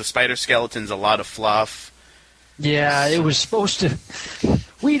not, because the spider skeleton's a lot of fluff. Yeah, it was supposed to...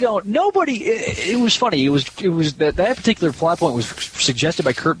 It was funny. It was that particular plot point was suggested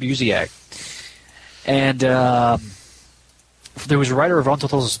by Kurt Busiek. And there was a writer of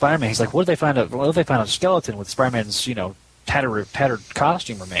Untold Tales of Spider-Man. He's like, what if they find a skeleton with Spider-Man's, tattered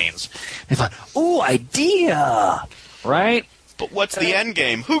costume remains? They thought, ooh, idea! Right? But what's the end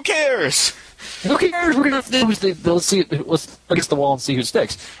game? Who cares? Who cares? We're gonna let's see. Let's against the wall and see who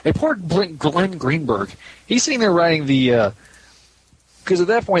sticks. And poor Glenn Greenberg, he's sitting there writing the because at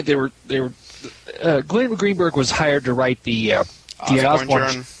that point they were Glenn Greenberg was hired to write the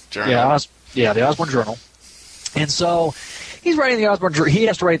Osborn Journal. The Osborn Journal, and so he's writing the Osborn Journal. He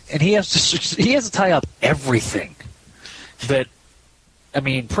has to write, and he has to tie up everything that. I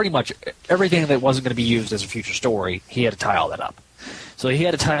mean, pretty much everything that wasn't going to be used as a future story, he had to tie all that up. So he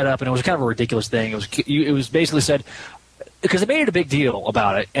had to tie it up, and it was kind of a ridiculous thing. It was basically said, because they made it a big deal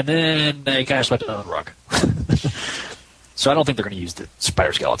about it, and then they kind of swept it under the rug. So I don't think they're going to use the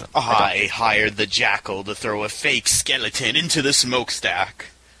spider skeleton. I hired the Jackal to throw a fake skeleton into the smokestack.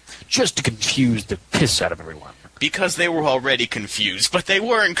 Just to confuse the piss out of everyone. Because they were already confused, but they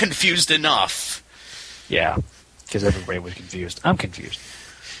weren't confused enough. Yeah. Because everybody was confused. I'm confused.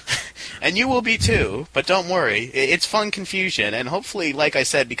 And you will be too, but don't worry. It's fun confusion, and hopefully, like I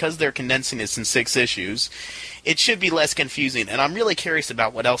said, because they're condensing this in 6 issues, it should be less confusing, and I'm really curious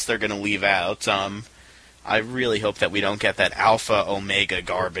about what else they're going to leave out. I really hope that we don't get that Alpha Omega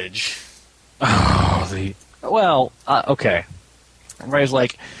garbage. Oh, okay. Everybody's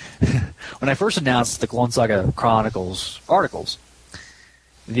like, when I first announced the Clone Saga Chronicles articles,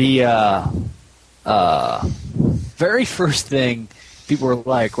 the very first thing people were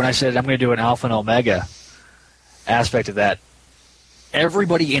like, when I said I'm going to do an Alpha and Omega, aspect of that,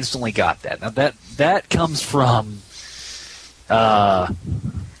 everybody instantly got that. Now that comes from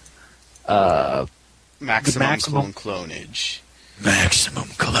Maximum clonage. Maximum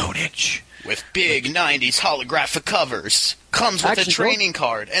clonage. With big 90s holographic covers. Comes with a training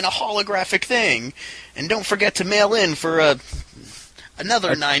card and a holographic thing. And don't forget to mail in for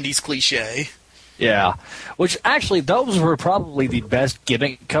another 90s cliche. Yeah. Which, actually, those were probably the best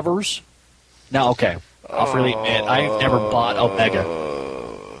gimmick covers. Now, okay, I'll freely admit, I've never bought Omega.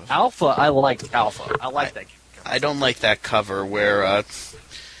 Alpha, I liked Alpha. I like that. I don't like that cover where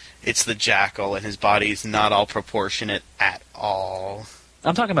it's the Jackal and his body's not all proportionate at all.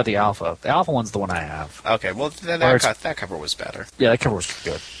 I'm talking about the Alpha. The Alpha one's the one I have. Okay, well, that cover was better. Yeah, that cover was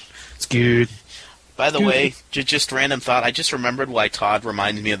good. It's good. By the way, just random thought, I just remembered why Todd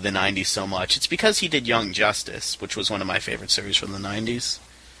reminds me of the 90s so much. It's because he did Young Justice, which was one of my favorite series from the 90s.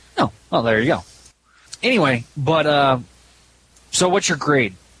 Oh, well, there you go. Anyway, but, so what's your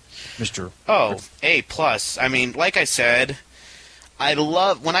grade, Mr. Oh, A+. I mean, like I said, I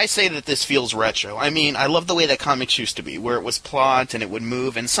love, when I say that this feels retro, I mean, I love the way that comics used to be, where it was plot and it would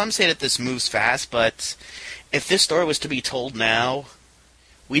move, and some say that this moves fast, but if this story was to be told now,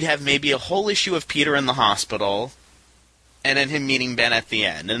 we'd have maybe a whole issue of Peter in the hospital, and then him meeting Ben at the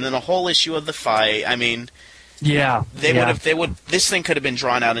end, and then a whole issue of the fight. I mean, this thing could have been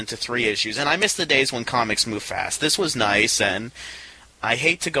drawn out into 3 issues, and I miss the days when comics move fast. This was nice, and I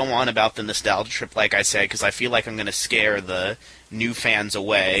hate to go on about the nostalgia trip, like I said, because I feel like I'm going to scare the new fans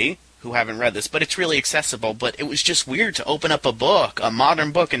away who haven't read this, but it's really accessible. But it was just weird to open up a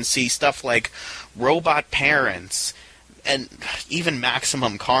modern book, and see stuff like Robot Parents, and even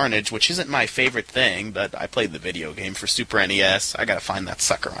Maximum Carnage, which isn't my favorite thing, but I played the video game for Super NES. I got to find that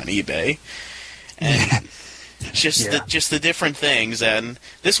sucker on eBay. And just the different things, and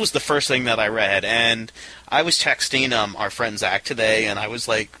this was the first thing that I read, and I was texting our friend Zach today, and I was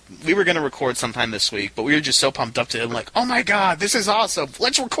like, we were going to record sometime this week, but we were just so pumped up to it, like, oh my god, this is awesome,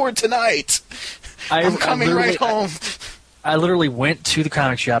 let's record tonight! I'm coming right home. I literally went to the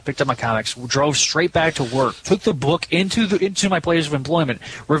comic shop, picked up my comics, drove straight back to work, took the book into my place of employment,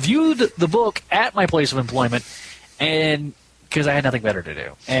 reviewed the book at my place of employment, and because I had nothing better to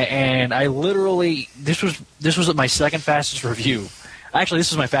do. And I literally, this was my second fastest review. Actually,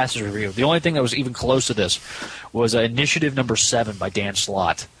 this is my fastest review. The only thing that was even close to this was Initiative number 7 by Dan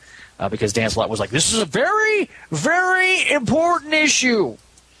Slott, because Dan Slott was like, this is a very, very important issue.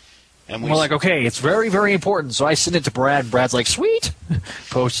 And we're like, okay, it's very, very important. So I sent it to Brad, and Brad's like, sweet.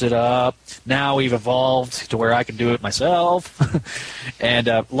 Post it up. Now we've evolved to where I can do it myself. And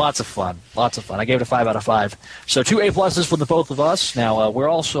lots of fun. Lots of fun. I gave it a 5 out of 5. So 2 A-pluses from the both of us. Now, we're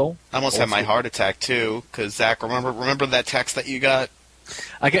also... I almost had my heart attack, too, because, Zach, remember that text that you got?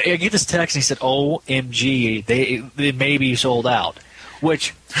 I get this text, and he said, OMG, they may be sold out.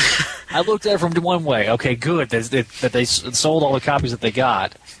 Which, I looked at it from one way. Okay, good, that they sold all the copies that they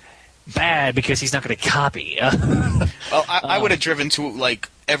got. Bad, because he's not going to copy. Well, I would have driven to, like,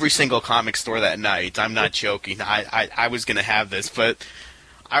 every single comic store that night. I'm not joking. I was going to have this, but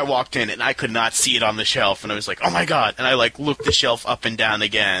I walked in and I could not see it on the shelf, and I was like, oh my god. And I, like, looked the shelf up and down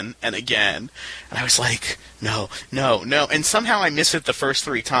again and again, and I was like, no. And somehow I missed it the first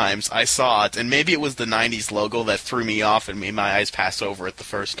 3 times I saw it, and maybe it was the 90s logo that threw me off and made my eyes pass over it the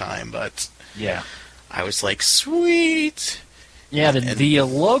first time, but yeah, I was like, sweet. Yeah, the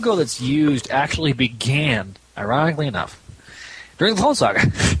logo that's used actually began, ironically enough, during the Clone Saga.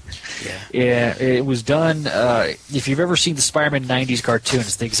 Yeah, it was done. If you've ever seen the Spider-Man 90s cartoon,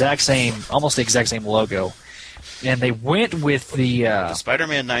 it's the exact same, almost the exact same logo. And they went with the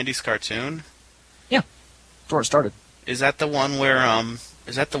Spider-Man 90s cartoon? Yeah, that's where it started. Is that the one where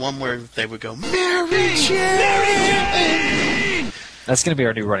they would go, Mary Jane? That's going to be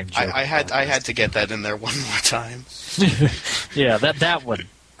our new running joke. I had to get that in there one more time. Yeah, that one.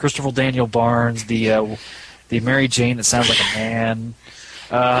 Christopher Daniel Barnes, the Mary Jane that sounds like a man.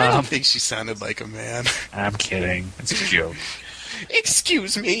 I don't think she sounded like a man. I'm kidding. It's a joke.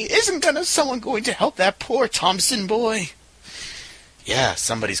 Excuse me, isn't someone going to help that poor Thompson boy? Yeah,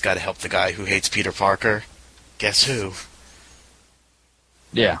 somebody's got to help the guy who hates Peter Parker. Guess who?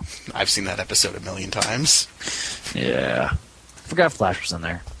 Yeah. I've seen that episode 1,000,000 times. Yeah. Forgot Flash was in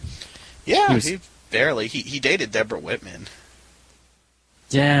there. Yeah, he barely. He dated Deborah Whitman.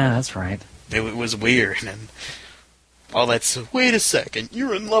 Yeah, that's right. It was weird, and all that's, wait a second,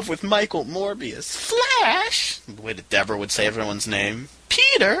 you're in love with Michael Morbius. Flash! The way that Deborah would say everyone's name.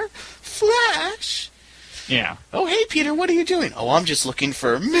 Peter! Flash! Yeah. Oh, hey, Peter, what are you doing? Oh, I'm just looking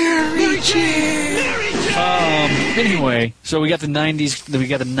for Mary Jane! Anyway, so we got the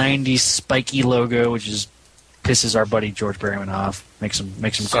 90s spiky logo, which is pisses our buddy George Berryman off. Makes him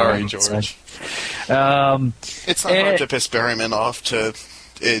Sorry, cry. George. Um, It's not hard to piss Berryman off, to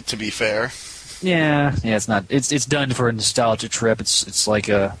be fair. yeah, it's not. It's done for a nostalgia trip. It's like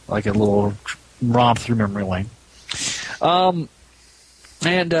a little romp through memory lane. And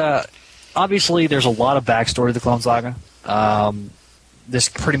obviously, there's a lot of backstory to the Clone Saga. This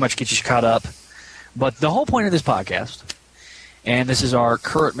pretty much gets you caught up. But the whole point of this podcast, and this is our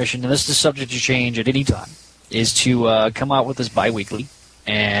current mission, and this is subject to change at any time, is to come out with this bi-weekly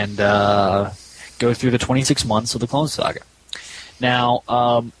and go through the 26 months of the Clone Saga. Now,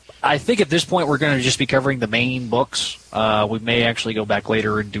 I think at this point we're going to just be covering the main books. We may actually go back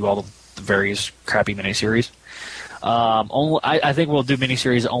later and do all the various crappy miniseries. I think we'll do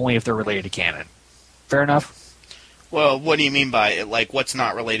miniseries only if they're related to canon. Fair enough? Well, what do you mean by it? Like, what's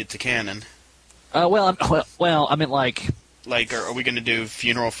not related to canon? I mean, like... Like, are we going to do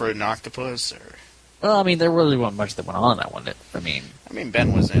Funeral for an Octopus? Or? Well, I mean, there really wasn't much that went on in that one. I mean,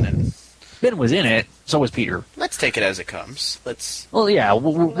 Ben was in it. Ben was in it. So was Peter. Let's take it as it comes. Well, yeah.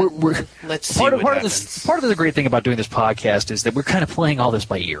 We're Let's see part what of happens. Part of the great thing about doing this podcast is that we're kind of playing all this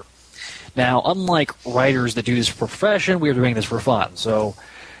by ear. Now, unlike writers that do this for profession, we're doing this for fun. So,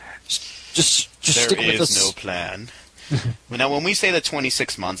 just stick with us. There is no plan. Now, when we say the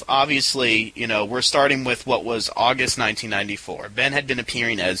 26 months, obviously, we're starting with what was August 1994. Ben had been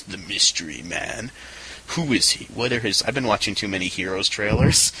appearing as the Mystery Man. Who is he? What are his... I've been watching too many Heroes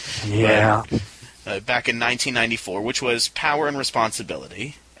trailers. Yeah. Back in 1994, which was Power and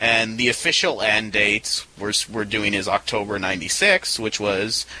Responsibility. And the official end dates we're doing is October 96, which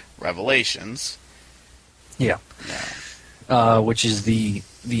was Revelations. Yeah. Which is the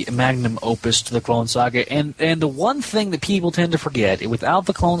magnum opus to the Clone Saga. And the one thing that people tend to forget, without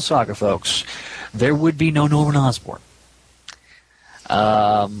the Clone Saga, folks, there would be no Norman Osborn.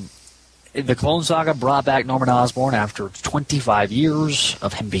 The Clone Saga brought back Norman Osborn after 25 years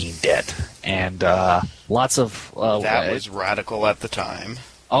of him being dead. And lots of... that was radical at the time.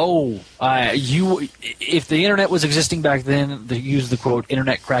 If the internet was existing back then, to use the quote,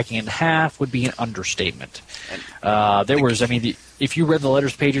 internet cracking in half would be an understatement. If you read the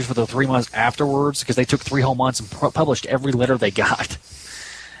letters pages for the 3 months afterwards, because they took 3 whole months and published every letter they got.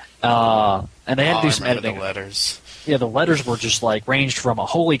 And they had to do some editing. The letters. Yeah, the letters were just ranged from a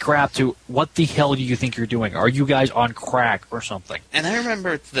holy crap to what the hell do you think you're doing? Are you guys on crack or something? And I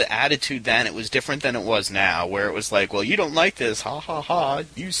remember the attitude then, it was different than it was now, where it was like, well, you don't like this, ha ha ha,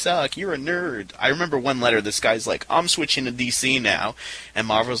 you suck, you're a nerd. I remember one letter, this guy's like, I'm switching to DC now, and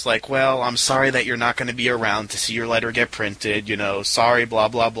Marvel's like, well, I'm sorry that you're not going to be around to see your letter get printed, sorry, blah,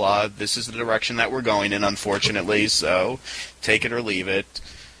 blah, blah, this is the direction that we're going in, unfortunately, so take it or leave it.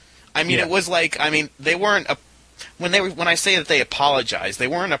 It was they weren't... When I say that they apologized, they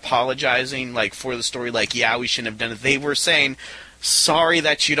weren't apologizing for the story. We shouldn't have done it. They were saying, "Sorry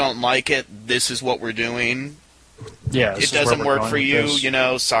that you don't like it. This is what we're doing. Yeah, it doesn't work for you.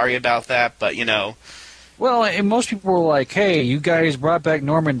 Sorry about that." But well, and most people were like, "Hey, you guys brought back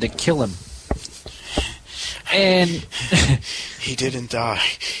Norman to kill him," and he didn't die.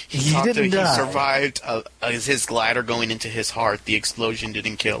 He didn't die. He survived his glider going into his heart. The explosion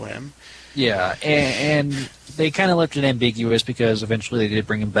didn't kill him. Yeah, and they kind of left it ambiguous because eventually they did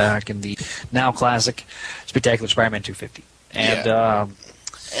bring him back in the now classic Spectacular Spider-Man 250. And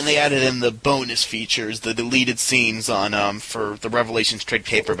they added in the bonus features, the deleted scenes on for the Revelations trade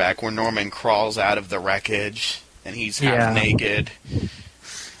paperback where Norman crawls out of the wreckage and he's half naked.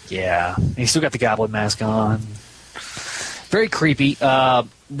 Yeah, he's still got the goblin mask on. Very creepy.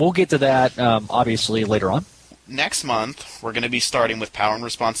 We'll get to that obviously later on. Next month, we're going to be starting with Power and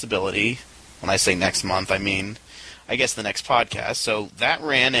Responsibility. When I say next month, I mean, I guess the next podcast. So that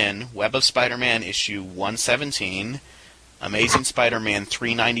ran in Web of Spider-Man issue 117, Amazing Spider-Man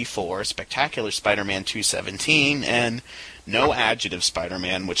 394, Spectacular Spider-Man 217, and No Adjective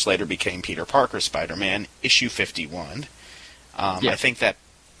Spider-Man, which later became Peter Parker Spider-Man, issue 51. I think that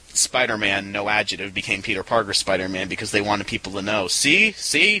Spider-Man, No Adjective, became Peter Parker Spider-Man because they wanted people to know, see,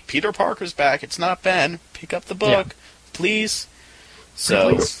 Peter Parker's back, it's not Ben, pick up the book, please.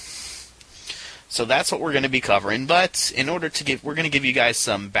 So that's what we're going to be covering, but in order to we're going to give you guys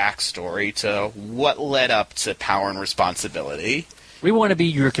some backstory to what led up to Power and Responsibility. We want to be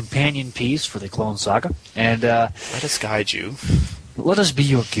your companion piece for the Clone Saga, and let us guide you. Let us be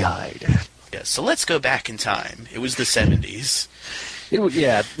your guide. Yeah, so let's go back in time. It was the 70s. The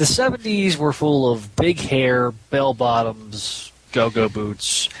 70s were full of big hair, bell-bottoms, go-go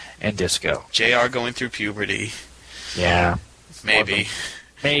boots, and disco. JR going through puberty. Yeah. Maybe.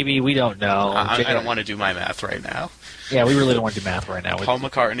 Maybe, we don't know. I don't want to do my math right now. Yeah, we really don't want to do math right now. Paul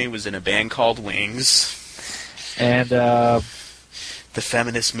McCartney was in a band called Wings. And, The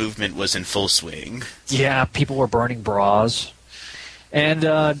feminist movement was in full swing. yeah, people were burning bras. And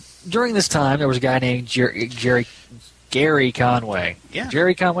during this time, there was a guy named Gary Conway. Yeah.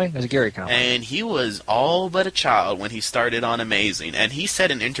 Jerry Conway? It was Gary Conway. And he was all but a child when he started on Amazing. And he said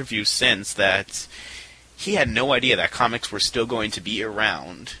in interviews since that he had no idea that comics were still going to be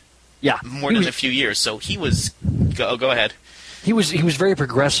around Yeah. more than a few years. So he was... Go ahead. He was very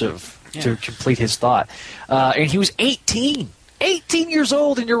progressive to complete his thought. And he was 18. 18 years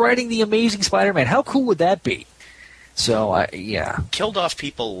old, and you're writing The Amazing Spider-Man. How cool would that be? So, yeah. Killed off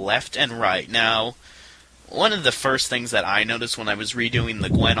people left and right. Now, one of the first things that I noticed when I was redoing the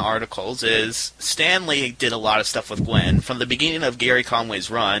Gwen articles is Stan Lee did a lot of stuff with Gwen from the beginning of Gary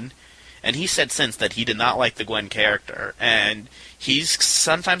Conway's run, and he said since that he did not like the Gwen character. And he's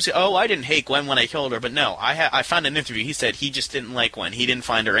sometimes, I didn't hate Gwen when I killed her, but no, I found an interview. He said he just didn't like Gwen. He didn't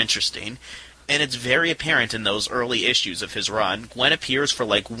find her interesting. And it's very apparent in those early issues of his run. Gwen appears for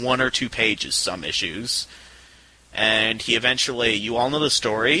like 1 or 2 pages, some issues. And he eventually, you all know the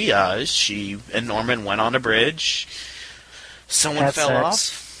story, she and Norman went on a bridge. Someone Had fell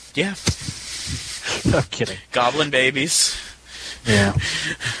sex. off. Yeah. I'm kidding. Goblin babies. Yeah.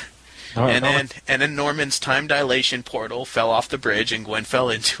 And then Norman's time dilation portal fell off the bridge and Gwen fell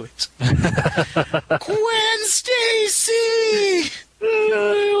into it. Gwen Stacy!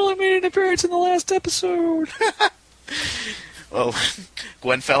 I only made an appearance in the last episode. Well,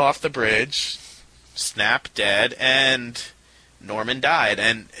 Gwen fell off the bridge, Snap dead, and Norman died.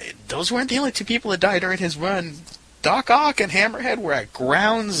 And those weren't the only 2 people that died during his run. Doc Ock and Hammerhead were at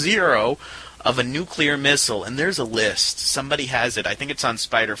ground zero of a nuclear missile, and there's a list. Somebody has it. I think it's on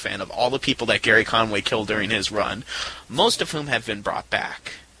Spider-Fan, of all the people that Gary Conway killed during his run, most of whom have been brought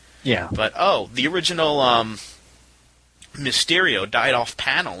back. Yeah. But, the original Mysterio died off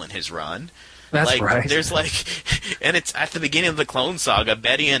panel in his run. That's right. There's and it's at the beginning of the Clone Saga,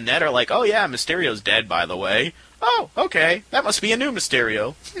 Betty and Ned are like, oh yeah, Mysterio's dead, by the way. Oh, okay, that must be a new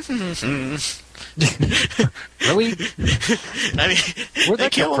Mysterio. Really? I mean, Where'd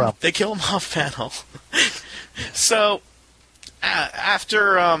that come from? They kill him off panel. So,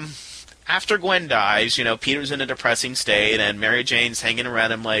 after Gwen dies, Peter's in a depressing state, and Mary Jane's hanging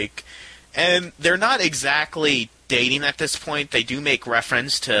around him and they're not exactly dating at this point. They do make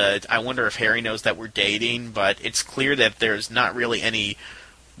reference to, I wonder if Harry knows that we're dating, but it's clear that there's not really any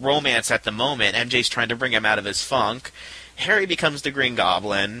romance at the moment. MJ's trying to bring him out of his funk. Harry becomes the Green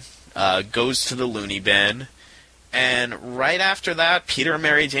Goblin, goes to the loony bin, and right after that, Peter and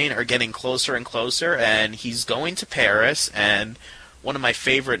Mary Jane are getting closer and closer, and he's going to Paris, and one of my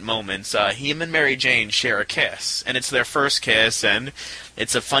favorite moments, him and Mary Jane share a kiss, and it's their first kiss, and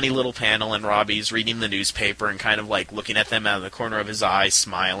it's a funny little panel, and Robbie's reading the newspaper and kind of looking at them out of the corner of his eye,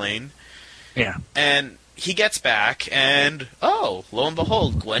 smiling. Yeah. And he gets back, and lo and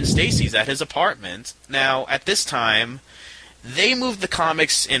behold, Gwen Stacy's at his apartment. Now, at this time, they moved the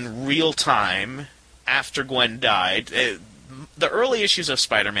comics in real time after Gwen died. The early issues of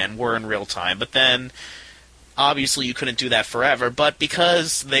Spider-Man were in real time, but then obviously you couldn't do that forever, but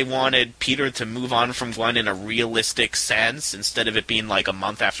because they wanted Peter to move on from Gwen in a realistic sense, instead of it being a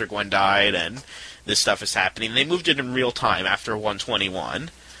month after Gwen died and this stuff is happening, they moved it in real time after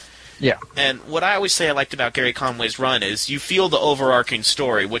 121. Yeah. And what I always say I liked about Gary Conway's run is you feel the overarching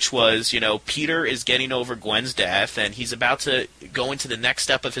story, which was, Peter is getting over Gwen's death, and he's about to go into the next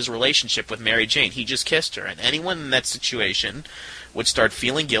step of his relationship with Mary Jane. He just kissed her, and anyone in that situation would start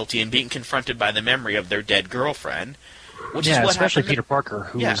feeling guilty and being confronted by the memory of their dead girlfriend, which is what especially happened Peter Parker,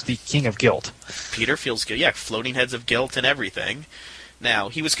 who is the king of guilt. Peter feels guilty. Yeah, floating heads of guilt and everything. Now,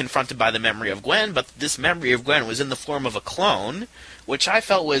 he was confronted by the memory of Gwen, but this memory of Gwen was in the form of a clone, which I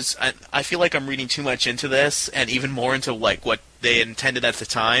felt was... I feel like I'm reading too much into this, and even more into what they intended at the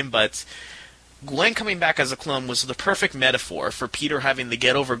time, but Gwen coming back as a clone was the perfect metaphor for Peter having to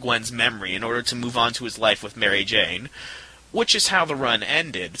get over Gwen's memory in order to move on to his life with Mary Jane, which is how the run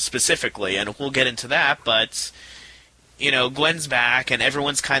ended, specifically, and we'll get into that, but... Gwen's back, and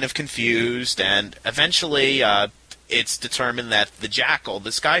everyone's kind of confused, and eventually... it's determined that the Jackal,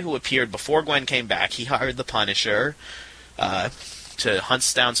 this guy who appeared before Gwen came back, he hired the Punisher to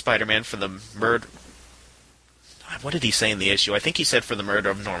hunt down Spider-Man for the murder... What did he say in the issue? I think he said for the murder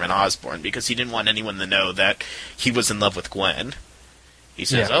of Norman Osborn, because he didn't want anyone to know that he was in love with Gwen. He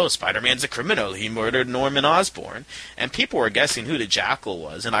says, Spider-Man's a criminal. He murdered Norman Osborn. And people were guessing who the Jackal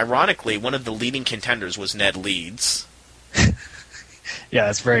was. And ironically, one of the leading contenders was Ned Leeds. Yeah,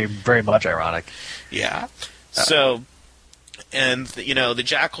 that's very, very much ironic. Yeah. So, and, the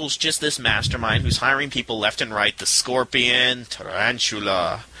Jackal's just this mastermind who's hiring people left and right. The Scorpion,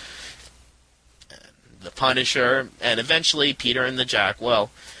 Tarantula. the Punisher, and eventually Peter and the Jack. Well,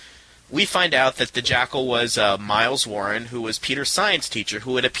 we find out that the Jackal was Miles Warren, who was Peter's science teacher,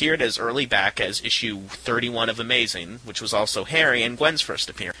 who had appeared as early back as issue 31 of Amazing, which was also Harry and Gwen's first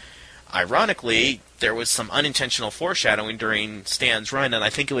appearance. Ironically, there was some unintentional foreshadowing during Stan's run, and I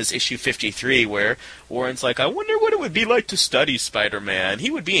think it was issue 53, where Warren's like, I wonder what it would be like to study Spider-Man.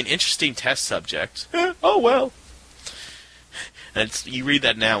 He would be an interesting test subject. Oh, well. And you read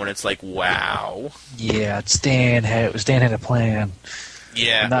that now, and it's like, wow. Yeah, Stan had a plan.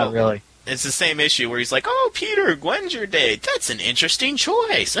 Yeah. Not really. It's the same issue where he's like, oh, Peter, Gwen's your date. That's an interesting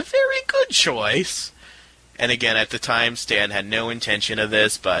choice. A very good choice. And again, at the time, Stan had no intention of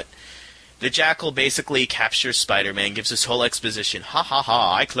this, but the Jackal basically captures Spider-Man, gives this whole exposition. Ha ha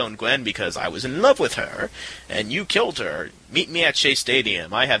ha, I cloned Gwen because I was in love with her, and you killed her. Meet me at Shea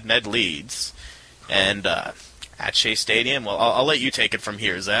Stadium. I have Ned Leeds. And, at Shea Stadium? Well, I'll let you take it from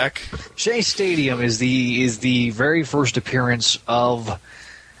here, Zach. Shea Stadium is the very first appearance of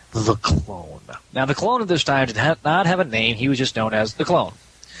the Clone. Now, the Clone at this time did not have a name. He was just known as the Clone.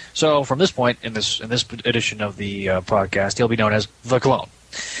 So, from this point in this edition of the podcast, he'll be known as the Clone.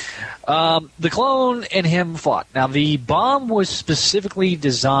 The Clone and him fought. Now, the bomb was specifically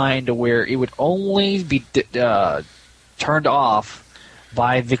designed to where it would only be turned off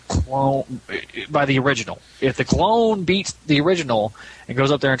by the clone, by the original. If the Clone beats the original and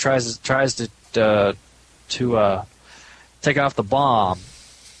goes up there and tries to take off the bomb,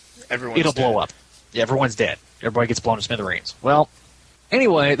 it'll blow up. Yeah, everyone's dead. Everybody gets blown to smithereens. Well,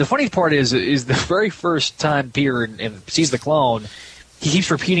 anyway, the funny part is the very first time Peter sees the Clone, he keeps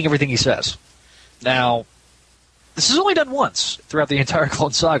repeating everything he says. Now, this is only done once throughout the entire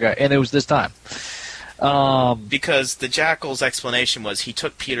Clone Saga, and it was this time. Because the Jackal's explanation was he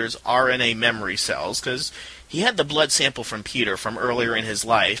took Peter's RNA memory cells, because he had the blood sample from Peter from earlier in his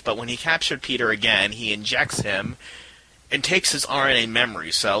life, but when he captured Peter again, he injects him and takes his RNA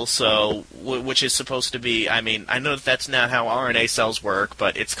memory cells, so which is supposed to be, I mean, I know that's not how RNA cells work,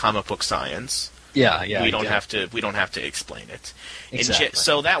 but it's comic book science. Yeah. We don't have to explain it. Exactly.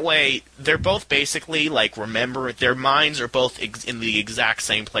 So that way, they're both basically like their minds are both in the exact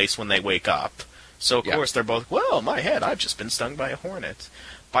same place when they wake up. So of course they're both, well, my head, I've just been stung by a hornet.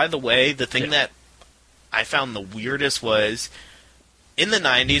 By the way, the thing that I found the weirdest was in the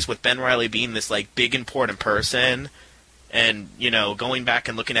 90s with Ben Reilly being this like big important person, and going back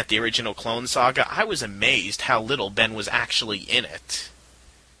and looking at the original Clone Saga, I was amazed how little Ben was actually in it.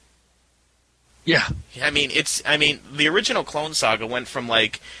 Yeah. I mean, the original Clone Saga went from,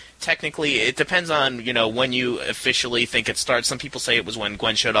 like, technically, it depends on, when you officially think it starts. Some people say it was when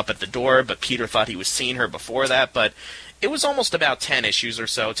Gwen showed up at the door, but Peter thought he was seeing her before that, but it was almost about 10 issues or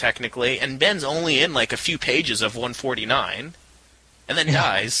so, technically, and Ben's only in, like, a few pages of 149, and then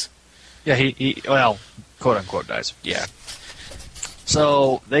dies. Yeah, he well, quote-unquote dies. Yeah.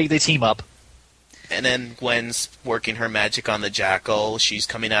 So, they team up. And then Gwen's working her magic on the Jackal. She's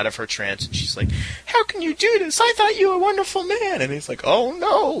coming out of her trance, and she's like, how can you do this? I thought you were a wonderful man. And he's like, oh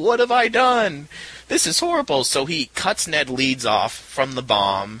no, what have I done? This is horrible. So he cuts Ned Leeds off from the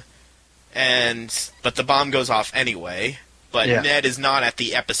bomb, but the bomb goes off anyway. But Ned is not at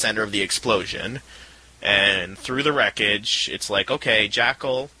the epicenter of the explosion. And through the wreckage, it's like, okay,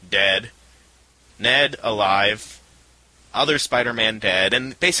 Jackal, dead. Ned, alive. Other Spider-Man dead,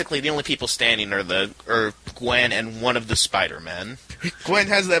 and basically the only people standing are Gwen and one of the Spider-Men. Gwen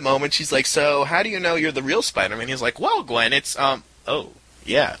has that moment, she's like, so, how do you know you're the real Spider-Man? He's like, well, Gwen, it's, far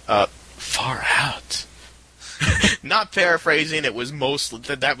out. Not paraphrasing, it was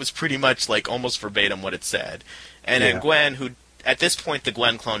that was pretty much, like, almost verbatim what it said. And then Gwen, who, at this point, the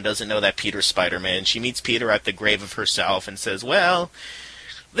Gwen clone doesn't know that Peter's Spider-Man. She meets Peter at the grave of herself and says, well,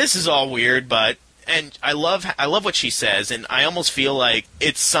 this is all weird, but... And I love what she says, and I almost feel like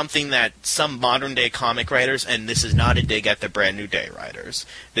it's something that some modern-day comic writers, and this is not a dig at the Brand New Day writers,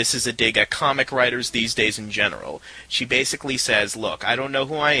 this is a dig at comic writers these days in general. She basically says, look, I don't know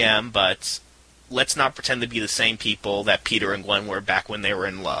who I am, but let's not pretend to be the same people that Peter and Gwen were back when they were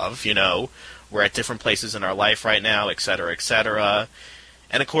in love, We're at different places in our life right now, etc., etc.,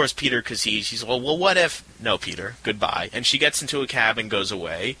 And of course, Peter, because she's, well, what if... No, Peter, goodbye. And she gets into a cab and goes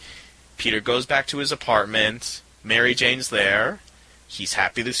away. Peter goes back to his apartment. Mary Jane's there. He's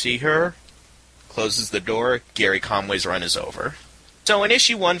happy to see her. Closes the door. Gary Conway's run is over. So in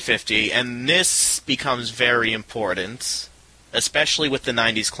issue 150, and this becomes very important, especially with the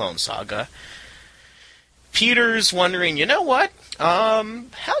 90s Clone Saga, Peter's wondering, you know what? How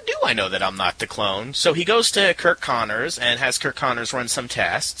do I know that I'm not the clone? So he goes to Kirk Connors and has Kirk Connors run some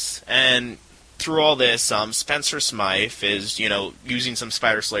tests, and... Through all this, Spencer Smythe is, using some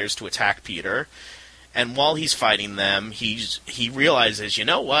Spider Slayers to attack Peter. And while he's fighting them, he realizes, you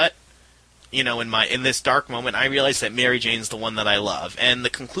know what? You know, in this dark moment, I realize that Mary Jane's the one that I love. And the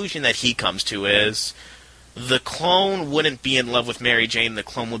conclusion that he comes to is the clone wouldn't be in love with Mary Jane, the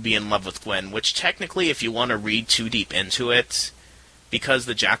clone would be in love with Gwen, which technically, if you want to read too deep into it, because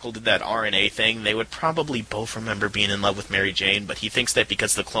the Jackal did that RNA thing, they would probably both remember being in love with Mary Jane, but he thinks that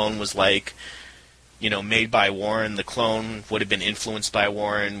because the clone was like, you know, made by Warren, the clone would have been influenced by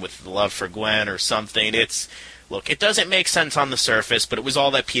Warren with the love for Gwen or something. Look, it doesn't make sense on the surface, but it was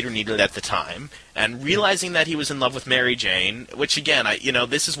all that Peter needed at the time. And realizing that he was in love with Mary Jane, which again,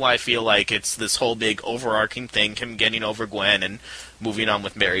 this is why I feel like it's this whole big overarching thing, him getting over Gwen and moving on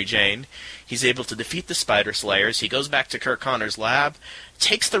with Mary Jane. He's able to defeat the Spider Slayers. He goes back to Kirk Connor's lab,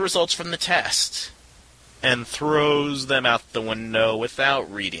 takes the results from the test, and throws them out the window without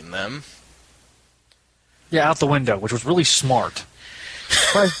reading them. Yeah, out the window, which was really smart.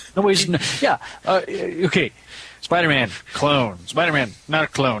 Nobody's... Yeah, okay. Spider-Man, clone. Spider-Man, not a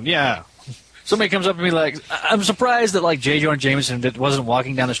clone. Yeah. Somebody comes up to me like, I'm surprised that, like, J. Jonah Jameson wasn't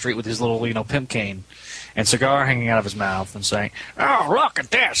walking down the street with his little, pimp cane and cigar hanging out of his mouth and saying, oh, look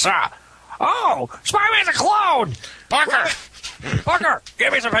at this. Oh, Spider-Man's a clone. Parker,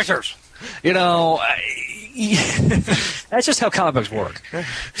 give me some pictures. That's just how comic books work.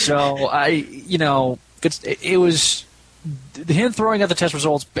 So, it was... Him throwing out the test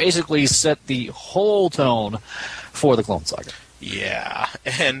results basically set the whole tone for the Clone Saga. Yeah,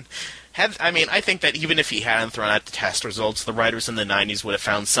 and I think that even if he hadn't thrown out the test results, the writers in the 90s would have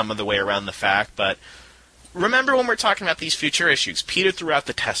found some other way around the fact, but remember when we're talking about these future issues, Peter threw out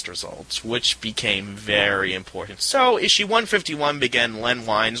the test results, which became very important. So, issue 151 began Len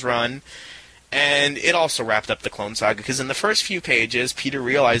Wein's run, and it also wrapped up the Clone Saga, because in the first few pages, Peter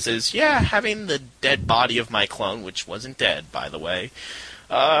realizes, having the dead body of my clone, which wasn't dead, by the way,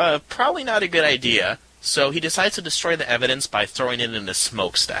 probably not a good idea. So he decides to destroy the evidence by throwing it in a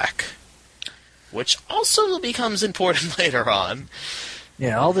smokestack, which also becomes important later on.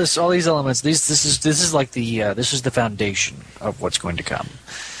 Yeah, all these elements. This is like this is the foundation of what's going to come,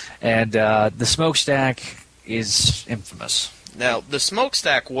 and the smokestack is infamous. Now, the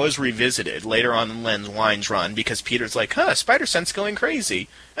smokestack was revisited later on in Len Wein's run because Peter's like, Spider-Sense going crazy.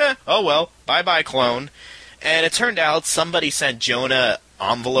 Oh well, bye-bye, clone. And it turned out somebody sent Jonah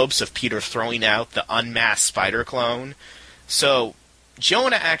envelopes of Peter throwing out the unmasked Spider clone. So,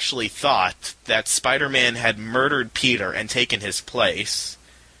 Jonah actually thought that Spider-Man had murdered Peter and taken his place.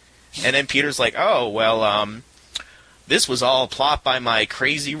 And then Peter's like, oh, well, this was all a plot by my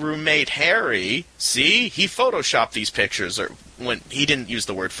crazy roommate Harry. See? He photoshopped these pictures. Or when he didn't use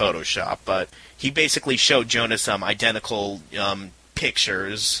the word Photoshop, but he basically showed Jonah some identical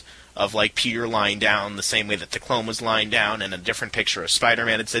pictures of, like, Peter lying down the same way that the clone was lying down, and a different picture of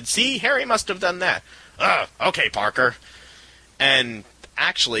Spider-Man, and said, see? Harry must have done that. Okay, Parker. And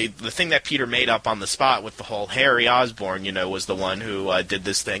actually, the thing that Peter made up on the spot with the whole Harry Osborn, was the one who did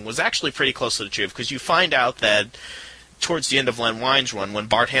this thing, was actually pretty close to the truth, because you find out that towards the end of Len Wein's run, when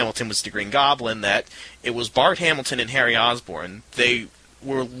Bart Hamilton was the Green Goblin, that it was Bart Hamilton and Harry Osborn. They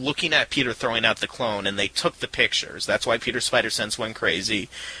were looking at Peter throwing out the clone, and they took the pictures. That's why Peter's Spider-Sense went crazy,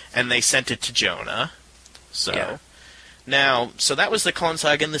 and they sent it to Jonah. So, so that was the Clone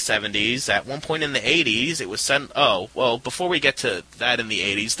Saga in the 70s. At one point in the 80s, it was sent... Oh, well, before we get to that in the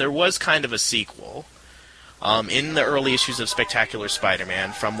 80s, there was kind of a sequel. In the early issues of Spectacular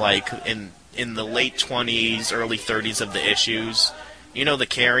Spider-Man, from, like, in the late 20s, early 30s of the issues. The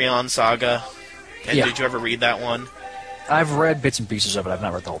Carry-On Saga? And did you ever read that one? I've read bits and pieces of it. I've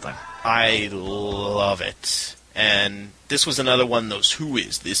not read the whole thing. I love it. And this was another one of those, who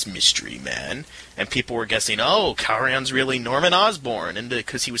is this mystery man? And people were guessing, Carry-On's really Norman Osborn. And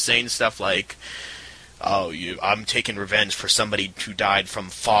because he was saying stuff like, I'm taking revenge for somebody who died from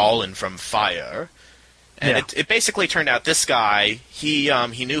fall and from fire. And it basically turned out this guy, he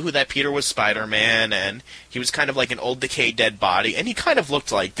knew who that Peter was Spider-Man, and he was kind of like an old decayed dead body, and he kind of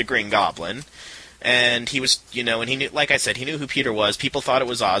looked like the Green Goblin. And he was, and he knew, like I said, he knew who Peter was. People thought it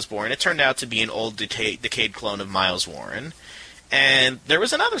was Osborn. It turned out to be an old decayed clone of Miles Warren. And there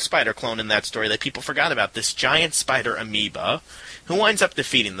was another spider clone in that story that people forgot about, this giant spider amoeba, who winds up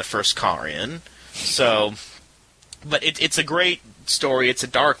defeating the first Carrion. So, but it's a great story. It's a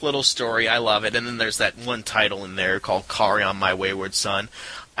dark little story. I love it. And then there's that one title in there called Carrion, My Wayward Son.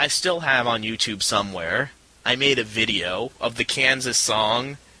 I still have on YouTube somewhere, I made a video of the Kansas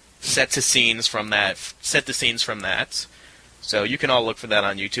song set to scenes from that. So you can all look for that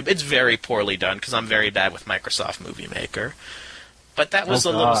on YouTube. It's very poorly done because I'm very bad with Microsoft Movie Maker. But that was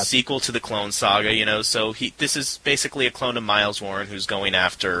a little sequel to the Clone Saga, So this is basically a clone of Miles Warren who's going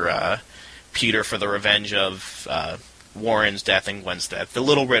after Peter for the revenge of Warren's death and Gwen's death. The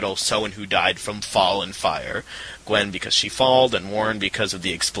little riddle, so and who died from fall and fire. Gwen because she falled, and Warren because of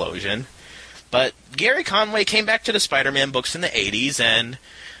the explosion. But Gary Conway came back to the Spider-Man books in the 80s, and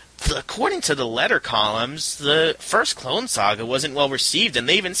according to the letter columns, the first Clone Saga wasn't well received, and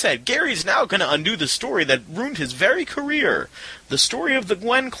they even said, Gary's now going to undo the story that ruined his very career. The story of the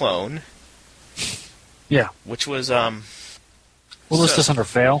Gwen clone. Yeah. Which was, We'll list this under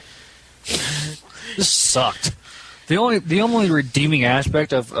fail. This sucked. The only redeeming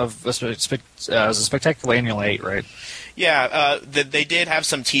aspect of a Spectacular Annual 8, right? Yeah, they did have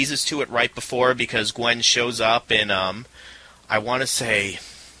some teases to it right before, because Gwen shows up in, I want to say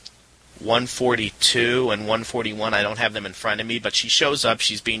 142 and 141. I don't have them in front of me, but she shows up.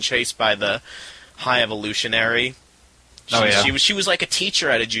 She's being chased by the High Evolutionary. She was like a teacher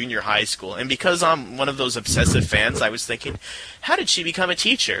at a junior high school, and because I'm one of those obsessive fans, I was thinking, how did she become a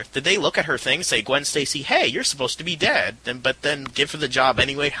teacher? Did they look at her thing and say, Gwen Stacy, hey, you're supposed to be dead, but then give her the job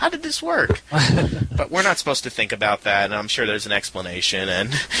anyway? How did this work? But we're not supposed to think about that, and I'm sure there's an explanation. And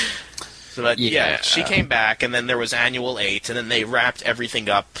but yeah, she came back, and then there was Annual 8, and then they wrapped everything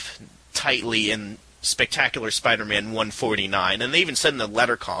up tightly in Spectacular Spider-Man 149, and they even said in the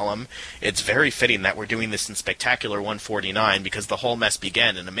letter column, it's very fitting that we're doing this in Spectacular 149 because the whole mess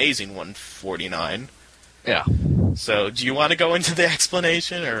began in Amazing 149. Yeah. So, do you want to go into the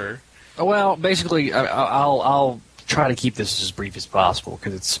explanation, or? Well, basically, I'll try to keep this as brief as possible,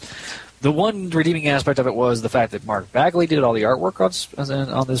 because it's the one redeeming aspect of it was the fact that Mark Bagley did all the artwork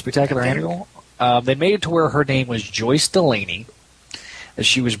on the Spectacular Annual. They made it to where her name was Joyce Delaney, that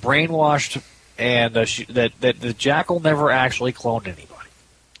she was brainwashed, and that the Jackal never actually cloned anybody.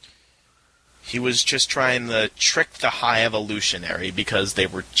 He was just trying to trick the High Evolutionary because they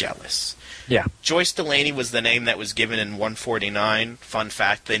were jealous. Yeah. Joyce Delaney was the name that was given in 149. Fun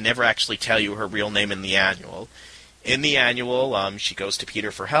fact, they never actually tell you her real name in the Annual. In the Annual, she goes to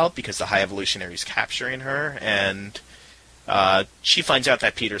Peter for help because the High Evolutionary is capturing her, and she finds out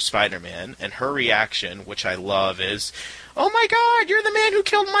that Peter's Spider-Man, and her reaction, which I love, is, oh my god, you're the man who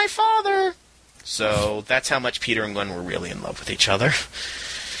killed my father! So that's how much Peter and Gwen were really in love with each other.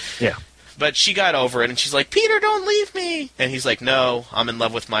 Yeah. But she got over it, and she's like, Peter, don't leave me! And he's like, no, I'm in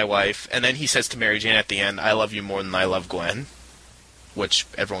love with my wife. And then he says to Mary Jane at the end, I love you more than I love Gwen. Which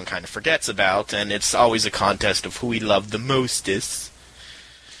everyone kind of forgets about, and it's always a contest of who he loved the mostest.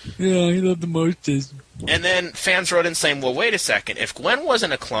 Yeah, he loved the mostest. And then fans wrote in saying, well, wait a second, if Gwen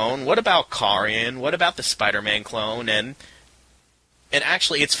wasn't a clone, what about Karian? What about the Spider-Man clone? And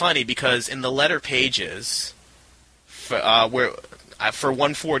actually, it's funny, because in the letter pages for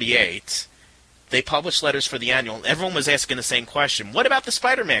 148, they published letters for the Annual, and everyone was asking the same question. What about the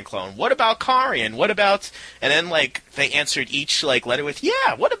Spider-Man clone? What about Karian? What about... And then, they answered each, letter with,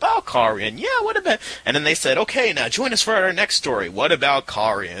 yeah, what about Karian? Yeah, what about... And then they said, okay, now join us for our next story. What about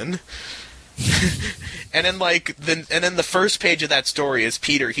Karian? And then, the first page of that story is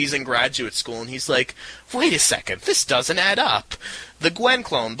Peter. He's in graduate school, and he's like, wait a second, this doesn't add up. The Gwen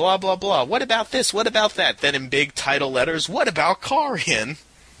clone, blah, blah, blah. What about this? What about that? Then in big title letters, what about Karian?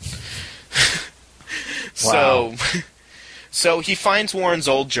 Wow. So he finds Warren's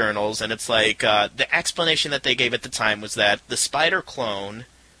old journals, and it's the explanation that they gave at the time was that the Spider clone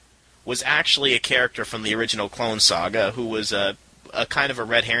was actually a character from the original Clone Saga who was a kind of a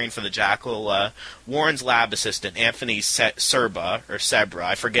red herring for the Jackal. Warren's lab assistant, Anthony Sebra,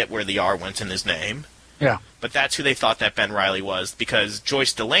 I forget where the R went in his name. Yeah. But that's who they thought that Ben Reilly was, because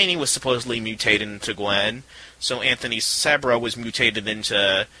Joyce Delaney was supposedly mutated into Gwen, so Anthony Sebra was mutated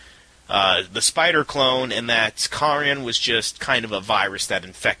into the Spider clone, and that Karian was just kind of a virus that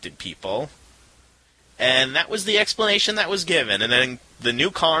infected people. And that was the explanation that was given. And then the new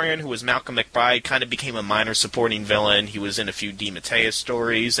Karian, who was Malcolm McBride, kind of became a minor supporting villain. He was in a few DeMatteis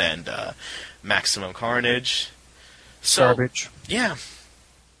stories and Maximum Carnage. So, Garbage. Yeah.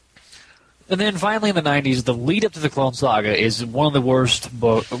 And then finally in the 90s, the lead up to the Clone Saga is one of the worst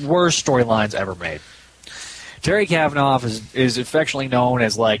storylines ever made. Terry Kavanaugh is affectionately known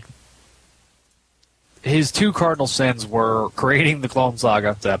as, his two cardinal sins were creating the Clone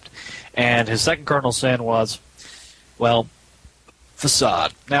Saga concept, and his second cardinal sin was,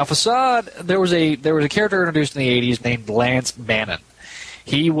 Facade. Now, Facade, there was a character introduced in the 80s named Lance Bannon.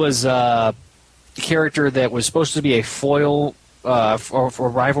 He was a character that was supposed to be a foil for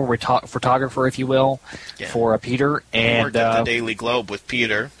rival photographer, if you will, for Peter. And he worked at the Daily Globe with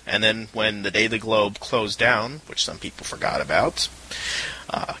Peter, and then when the Daily Globe closed down, which some people forgot about,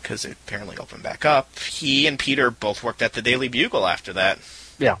 because it apparently opened back up, he and Peter both worked at the Daily Bugle after that.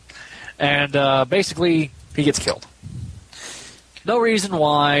 Yeah. And basically, he gets killed. No reason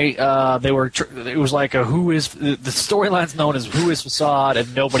why they were. It was like the storyline's known as Who is Facade,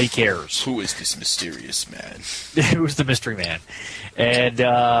 and nobody cares. Who is this mysterious man? It was the Mystery Man, and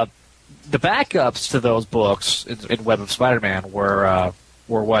the backups to those books in Web of Spider-Man were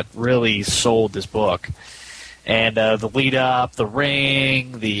what really sold this book, and the lead up, the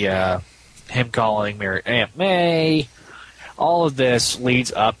ring, the him calling Mary Aunt May, all of this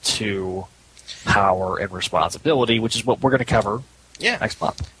leads up to Power and Responsibility, which is what we're going to cover next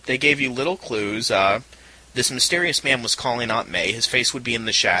month. They gave you little clues. This mysterious man was calling Aunt May. His face would be in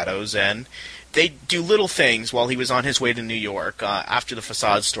the shadows, and they do little things while he was on his way to New York. After the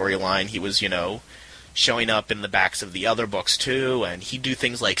Facade storyline, he was, showing up in the backs of the other books, too, and he'd do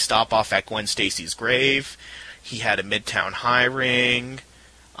things like stop off at Gwen Stacy's grave. He had a Midtown High ring.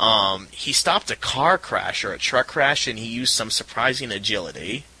 He stopped a car crash or a truck crash, and he used some surprising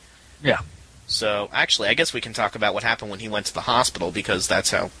agility. Yeah. So, actually, I guess we can talk about what happened when he went to the hospital, because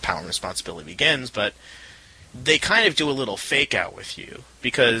that's how Power and Responsibility begins, but they kind of do a little fake-out with you,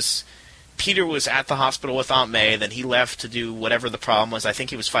 because Peter was at the hospital with Aunt May, then he left to do whatever the problem was. I think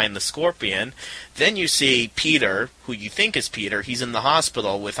he was fighting the Scorpion. Then you see Peter, who you think is Peter, he's in the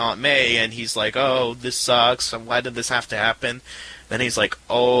hospital with Aunt May, and he's like, oh, this sucks, why did this have to happen? Then he's like,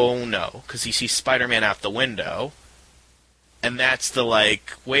 oh, no, because he sees Spider-Man out the window. And that's the,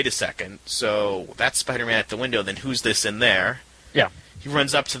 wait a second, so that's Spider-Man at the window, then who's this in there? Yeah. He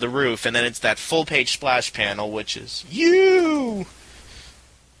runs up to the roof, and then it's that full-page splash panel, which is, you!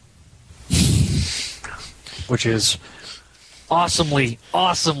 Which is awesomely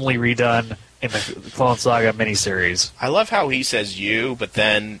redone in the Clone Saga miniseries. I love how he says you, but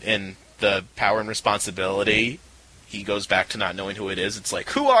then in the Power and Responsibility, he goes back to not knowing who it is. It's like,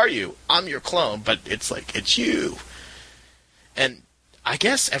 who are you? I'm your clone, but it's like, it's you. And I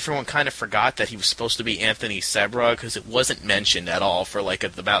guess everyone kind of forgot that he was supposed to be Anthony Sebra, because it wasn't mentioned at all for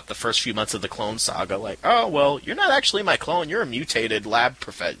about the first few months of the Clone Saga. Like, oh, well, you're not actually my clone. You're a mutated lab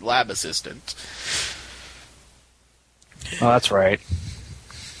assistant. Oh, that's right.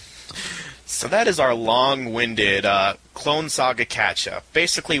 So that is our long-winded Clone Saga catch-up.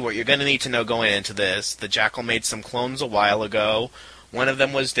 Basically, what you're going to need to know going into this, the Jackal made some clones a while ago. One of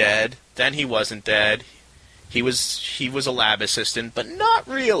them was dead. Then he wasn't dead. He was a lab assistant, but not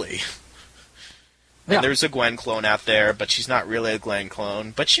really. Yeah. And there's a Gwen clone out there, but she's not really a Gwen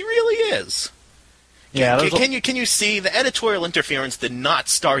clone, but she really is. Yeah. Can you see the editorial interference did not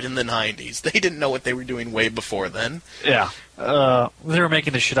start in the 90s? They didn't know what they were doing way before then. Yeah. They were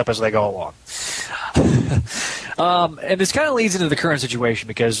making this shit up as they go along. And this kind of leads into the current situation,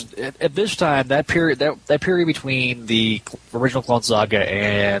 because at this time, that period between the original Clone Saga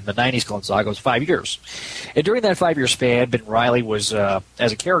and the 90s Clone Saga was 5 years. And during that 5-year span, Ben Reilly was,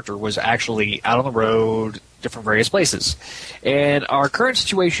 as a character, was actually out on the road, different various places. And our current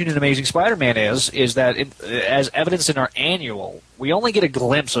situation in Amazing Spider-Man is that, as evidenced in our annual, we only get a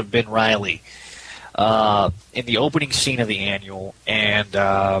glimpse of Ben Reilly in the opening scene of the annual,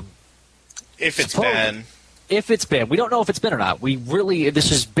 and if it's Ben. If it's Ben. We don't know if it's Ben or not.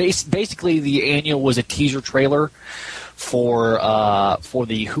 This is basically the annual was a teaser trailer for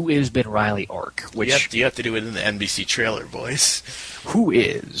the Who is Ben Reilly arc. Which you have to do it in the NBC trailer voice. Who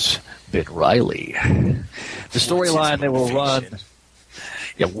is Ben Reilly? The storyline that will run.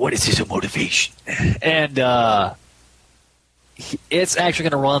 Yeah, what is his motivation? And it's actually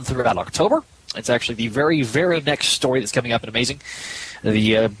going to run throughout October. It's actually the very, very next story that's coming up in Amazing.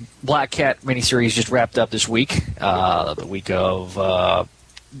 The Black Cat miniseries just wrapped up this week, the week of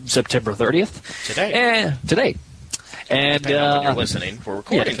September 30th. Today. And depending on when you're listening, we're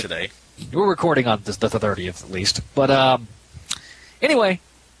recording today. We're recording on the 30th, at least. But anyway,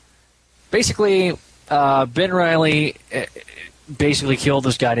 basically, Ben Reilly basically killed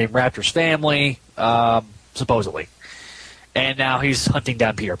this guy named Raptor's family, supposedly. And now he's hunting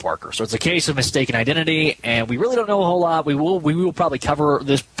down Peter Parker. So it's a case of mistaken identity, and we really don't know a whole lot. We will probably cover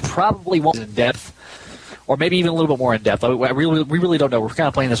this probably won't in depth, or maybe even a little bit more in depth. We really don't know. We're kind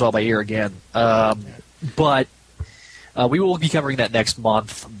of playing this all by ear again. But we will be covering that next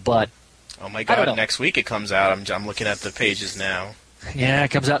month. But oh my God! Next week it comes out. I'm looking at the pages now. Yeah, it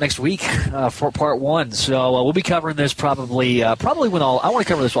comes out next week for part 1. So we'll be covering this probably when I want to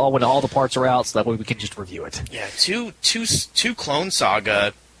cover this all when all the parts are out, so that way we can just review it. Yeah, two Clone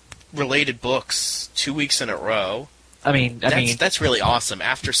Saga related books 2 weeks in a row. I mean that's really awesome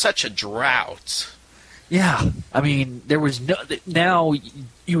after such a drought. Yeah, I mean there was no. Now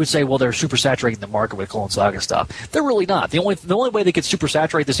you would say, well, they're super saturating the market with Clone Saga stuff. They're really not. The only way they could super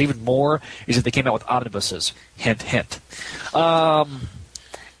saturate this even more is if they came out with omnibuses. Hint, hint.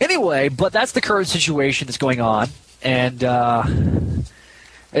 Anyway, but that's the current situation that's going on. And you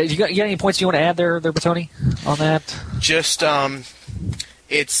got any points you want to add there, Bertoni, on that? Just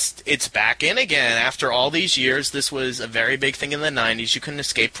it's back in again after all these years. This was a very big thing in the 90s. You couldn't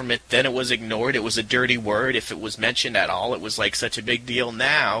escape from it. Then it was ignored. It was a dirty word. If it was mentioned at all, it was like such a big deal.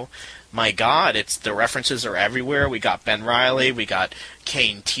 Now, my God, the references are everywhere. We got Ben Reilly. We got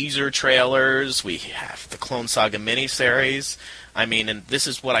Kane teaser trailers. We have the Clone Saga miniseries. I mean, and this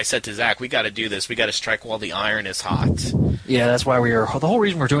is what I said to Zach. We got to do this. We got to strike while the iron is hot. Yeah, that's why the whole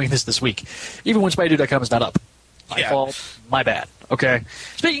reason we're doing this week, even when SpideyDude.com is not up. My fault, my bad. Okay.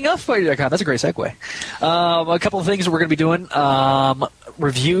 Speaking of SpideyDude.com, that's a great segue. A couple of things that we're going to be doing.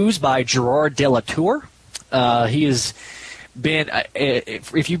 Reviews by Gerard De La Tour. He has been,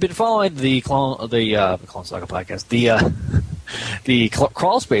 if you've been following the Clone Saga podcast, the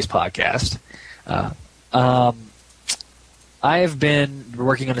Crawl Space podcast, I have been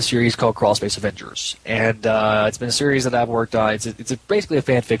working on a series called Crawl Space Avengers, and it's been a series that I've worked on. It's basically a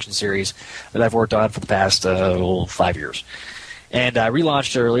fan fiction series that I've worked on for the past 5 years. And I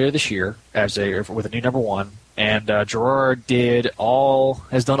relaunched earlier this year with a new number one, and Gerard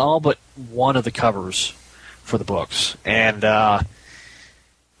has done all but one of the covers for the books. And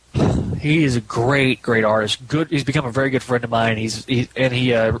he is a great artist. He's become a very good friend of mine. He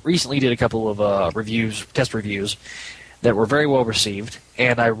recently did a couple of test reviews that were very well received,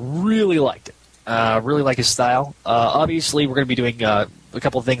 and I really liked it. Really like his style. Obviously, we're going to be doing a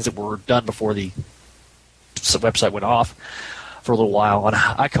couple of things that were done before the website went off for a little while.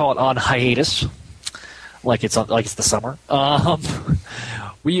 I call it on hiatus, like it's the summer.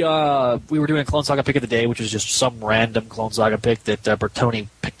 We were doing a Clone Saga pick of the day, which was just some random Clone Saga pick that Bertoni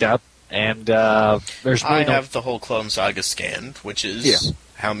picked up, and there's really I have the whole Clone Saga scanned, which is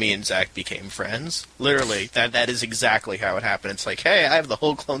how me and Zach became friends. Literally, that is exactly how it happened. It's like, hey, I have the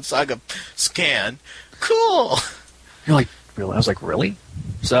whole Clone Saga scan. Cool. You're like, really? I was like, really?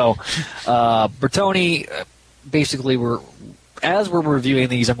 So, Bertoni, basically, as we're reviewing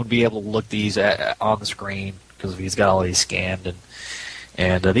these, I'm going to be able to look these on the screen because he's got all these scanned,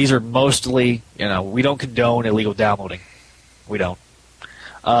 and these are mostly, we don't condone illegal downloading. We don't.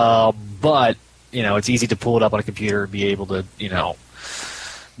 But, it's easy to pull it up on a computer and be able to,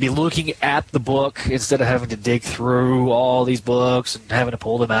 be looking at the book instead of having to dig through all these books and having to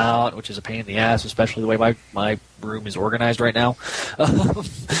pull them out, which is a pain in the ass, especially the way my room is organized right now.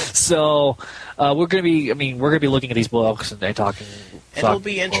 So we're going to be looking at these books and talking. It'll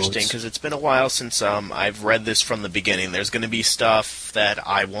be interesting because it's been a while since I've read this from the beginning. There's going to be stuff that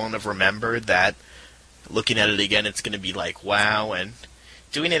I won't have remembered that looking at it again, it's going to be like, wow, and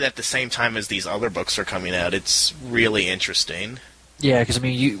doing it at the same time as these other books are coming out, it's really interesting. Yeah, because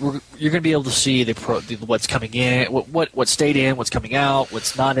you're going to be able to see what's coming in, what stayed in, what's coming out,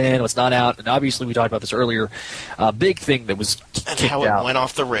 what's not in, what's not out, and obviously we talked about this earlier. A big thing that was and kicked how it out. Went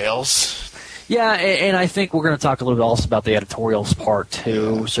off the rails. Yeah, and I think we're going to talk a little bit also about the editorials part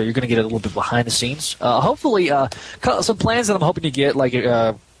too. Yeah. So you're going to get a little bit behind the scenes. Hopefully, some plans that I'm hoping to get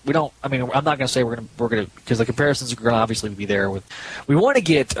we don't. I'm not going to say we're going to because the comparisons are going to obviously be there. We want to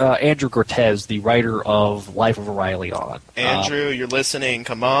get Andrew Cortez, the writer of Life of O'Reilly, on. Andrew, you're listening.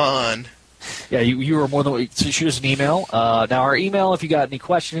 Come on. Yeah, you are more than to shoot us an email. Now our email, if you got any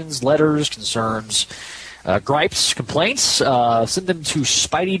questions, letters, concerns, gripes, complaints, send them to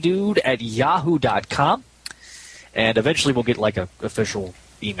SpideyDude@yahoo.com, and eventually we'll get an official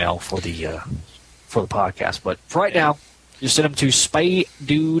email for the podcast. But for right now. Just send them to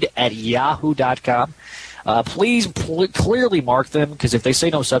SpideyDude@yahoo.com. Please clearly mark them, because if they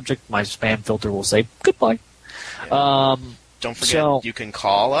say no subject, my spam filter will say goodbye. Yeah. Don't forget, you can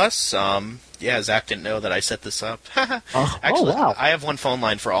call us. Zach didn't know that I set this up. Actually, wow. I have one phone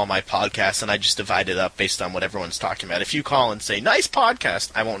line for all my podcasts, and I just divide it up based on what everyone's talking about. If you call and say, nice podcast,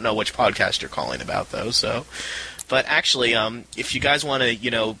 I won't know which podcast you're calling about, though. So, but actually, if you guys want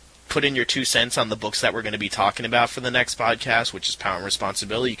to, put in your 2 cents on the books that we're going to be talking about for the next podcast, which is Power and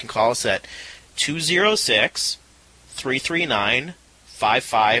Responsibility, you can call us at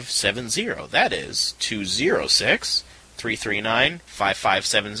 206-339-5570. That is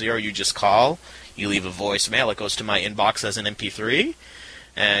 206-339-5570. You just call, you leave a voicemail, it goes to my inbox as an MP3,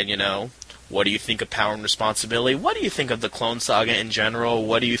 and, what do you think of Power and Responsibility? What do you think of the Clone Saga in general?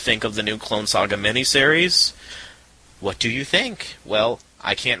 What do you think of the new Clone Saga miniseries? What do you think? Well,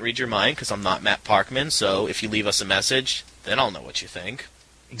 I can't read your mind because I'm not Matt Parkman, so if you leave us a message, then I'll know what you think.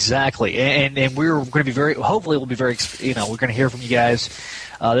 Exactly, and we're going to be hopefully we'll be very, we're going to hear from you guys.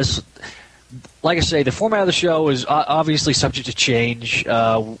 This, like I say, the format of the show is obviously subject to change.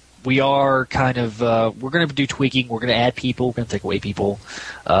 We are we're going to do tweaking. We're going to add people. We're going to take away people.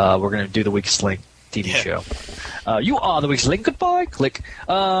 We're going to do the weakest link TV show. You are the week's link. Goodbye. Click.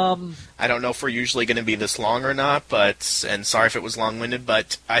 I don't know if we're usually going to be this long or not, and sorry if it was long-winded,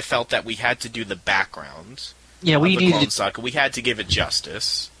 but I felt that we had to do the background. Yeah, we of the needed Clone Saga. We had to give it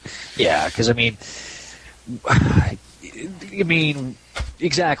justice. Yeah, because I mean,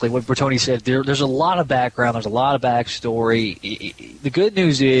 exactly what Bertoni said. There's a lot of background. There's a lot of backstory. The good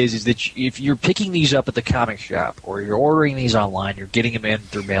news is that if you're picking these up at the comic shop or you're ordering these online, you're getting them in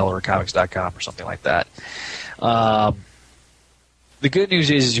through mail or comics.com or something like that. The good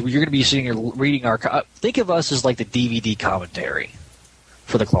news is you're going to be sitting here reading our. Think of us as like the DVD commentary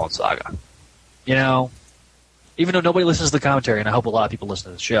for the Clone Saga. You know. Even though nobody listens to the commentary, and I hope a lot of people listen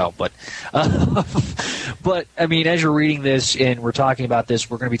to the show, but I mean, as you're reading this and we're talking about this,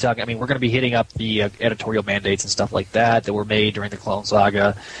 we're going to be talking. I mean, we're going to be hitting up the editorial mandates and stuff like that were made during the Clone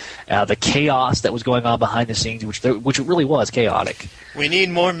Saga, the chaos that was going on behind the scenes, which it really was chaotic. We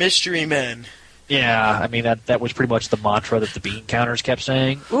need more mystery men. Yeah, I mean that was pretty much the mantra that the bean counters kept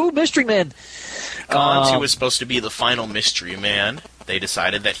saying. Ooh, mystery men. Gaunt, who was supposed to be the final mystery man, they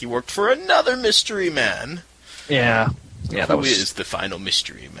decided that he worked for another mystery man. Yeah. Who is the final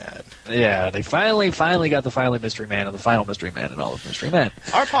mystery man? Yeah, they finally got the final mystery man and the final mystery man and all of mystery men.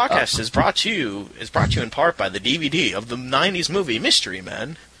 Our podcast is brought to you in part by the DVD of the '90s movie Mystery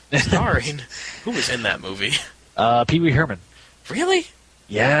Men, starring who was in that movie? Pee Wee Herman. Really?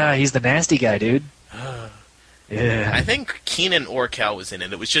 Yeah, he's the nasty guy, dude. Yeah. I think Keenan or Cal was in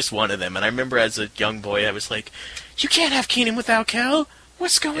it. It was just one of them, and I remember as a young boy, I was like, "You can't have Keenan without Cal.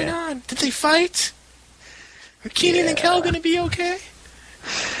 What's going on? Did they fight? Are Keenan and Cal going to be okay?"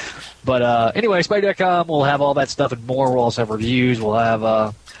 But anyway, Spidey.com will have all that stuff and more. We'll also have reviews. We'll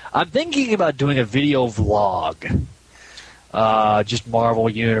have. I'm thinking about doing a video vlog. Just Marvel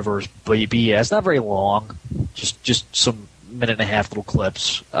Universe BS. Not very long. Just some minute-and-a-half little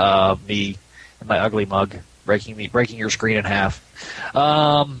clips of me and my ugly mug breaking your screen in half.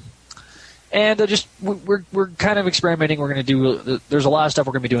 And we're kind of experimenting. We're going to do. There's a lot of stuff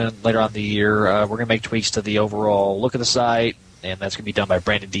we're going to be doing later on in the year. We're going to make tweaks to the overall look of the site, and that's going to be done by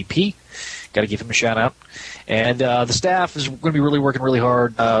Brandon DP. Got to give him a shout out. And the staff is going to be really working really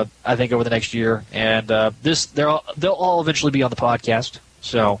hard. I think over the next year, and they'll all eventually be on the podcast.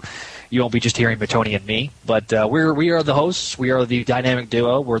 So you won't be just hearing Bertoni and me, but we are the hosts. We are the dynamic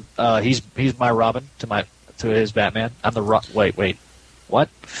duo. He's my Robin to his Batman. I'm the wait. What?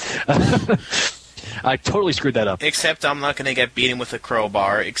 I totally screwed that up. Except I'm not going to get beaten with a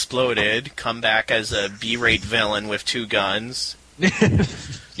crowbar, exploded, come back as a B-rate villain with 2 guns, yeah.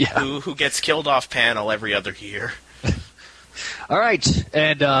 who gets killed off panel every other year. All right,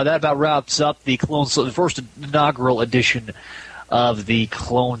 and that about wraps up the first inaugural edition of the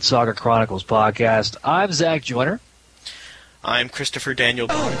Clone Saga Chronicles podcast. I'm Zach Joyner. I'm Christopher Daniel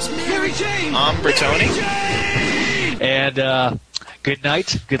Barnes. Mary Jane! I'm Bertoni. And good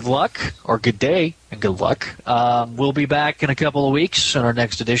night, good luck, or good day, and good luck. We'll be back in a couple of weeks in our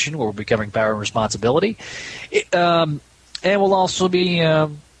next edition where we'll be covering Power and Responsibility. And we'll also be, we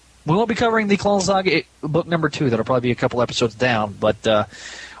won't be covering the Clone Saga book number 2. That'll probably be a couple episodes down, but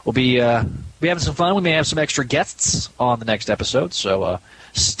we'll be having some fun. We may have some extra guests on the next episode, so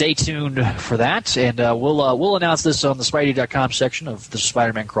stay tuned for that. And we'll announce this on the Spidey.com section of the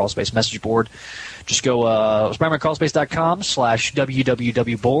Spider-Man Crawlspace message board. Just go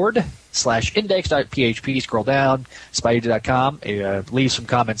SpidermanCrawlspace.com/www.board/index.php. Scroll down, Spidey.com. Leave some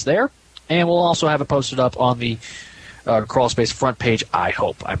comments there. And we'll also have it posted up on the Crawlspace front page, I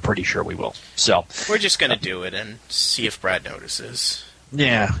hope. I'm pretty sure we will. So we're just going to do it and see if Brad notices.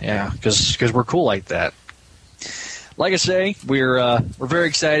 Yeah, because we're cool like that. Like I say, we're very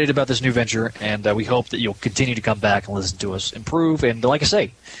excited about this new venture, and we hope that you'll continue to come back and listen to us improve. And like I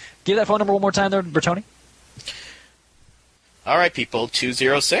say, give that phone number one more time there, Bertoni. All right, people,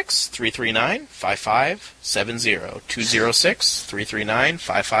 206-339-5570.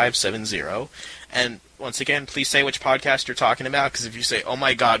 206-339-5570. And once again, please say which podcast you're talking about, because if you say, "Oh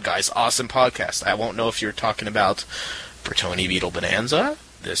my God, guys, awesome podcast," I won't know if you're talking about Bertoni Beetle Bonanza,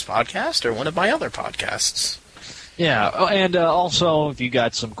 this podcast, or one of my other podcasts. Yeah, and also, if you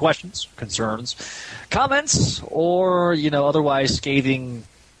got some questions, concerns, comments, or, otherwise scathing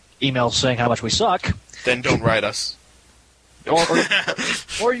emails saying how much we suck, then don't write us.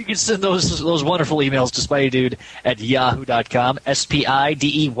 Or you can send those wonderful emails to SpideyDude@yahoo.com,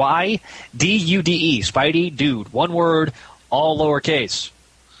 SpideyDude, Spidey Dude, one word, all lowercase.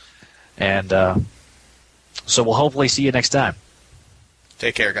 And so we'll hopefully see you next time.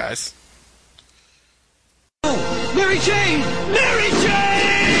 Take care, guys. Oh, Mary Jane! Mary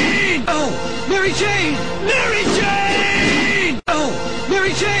Jane! Oh, Mary Jane! Mary Jane!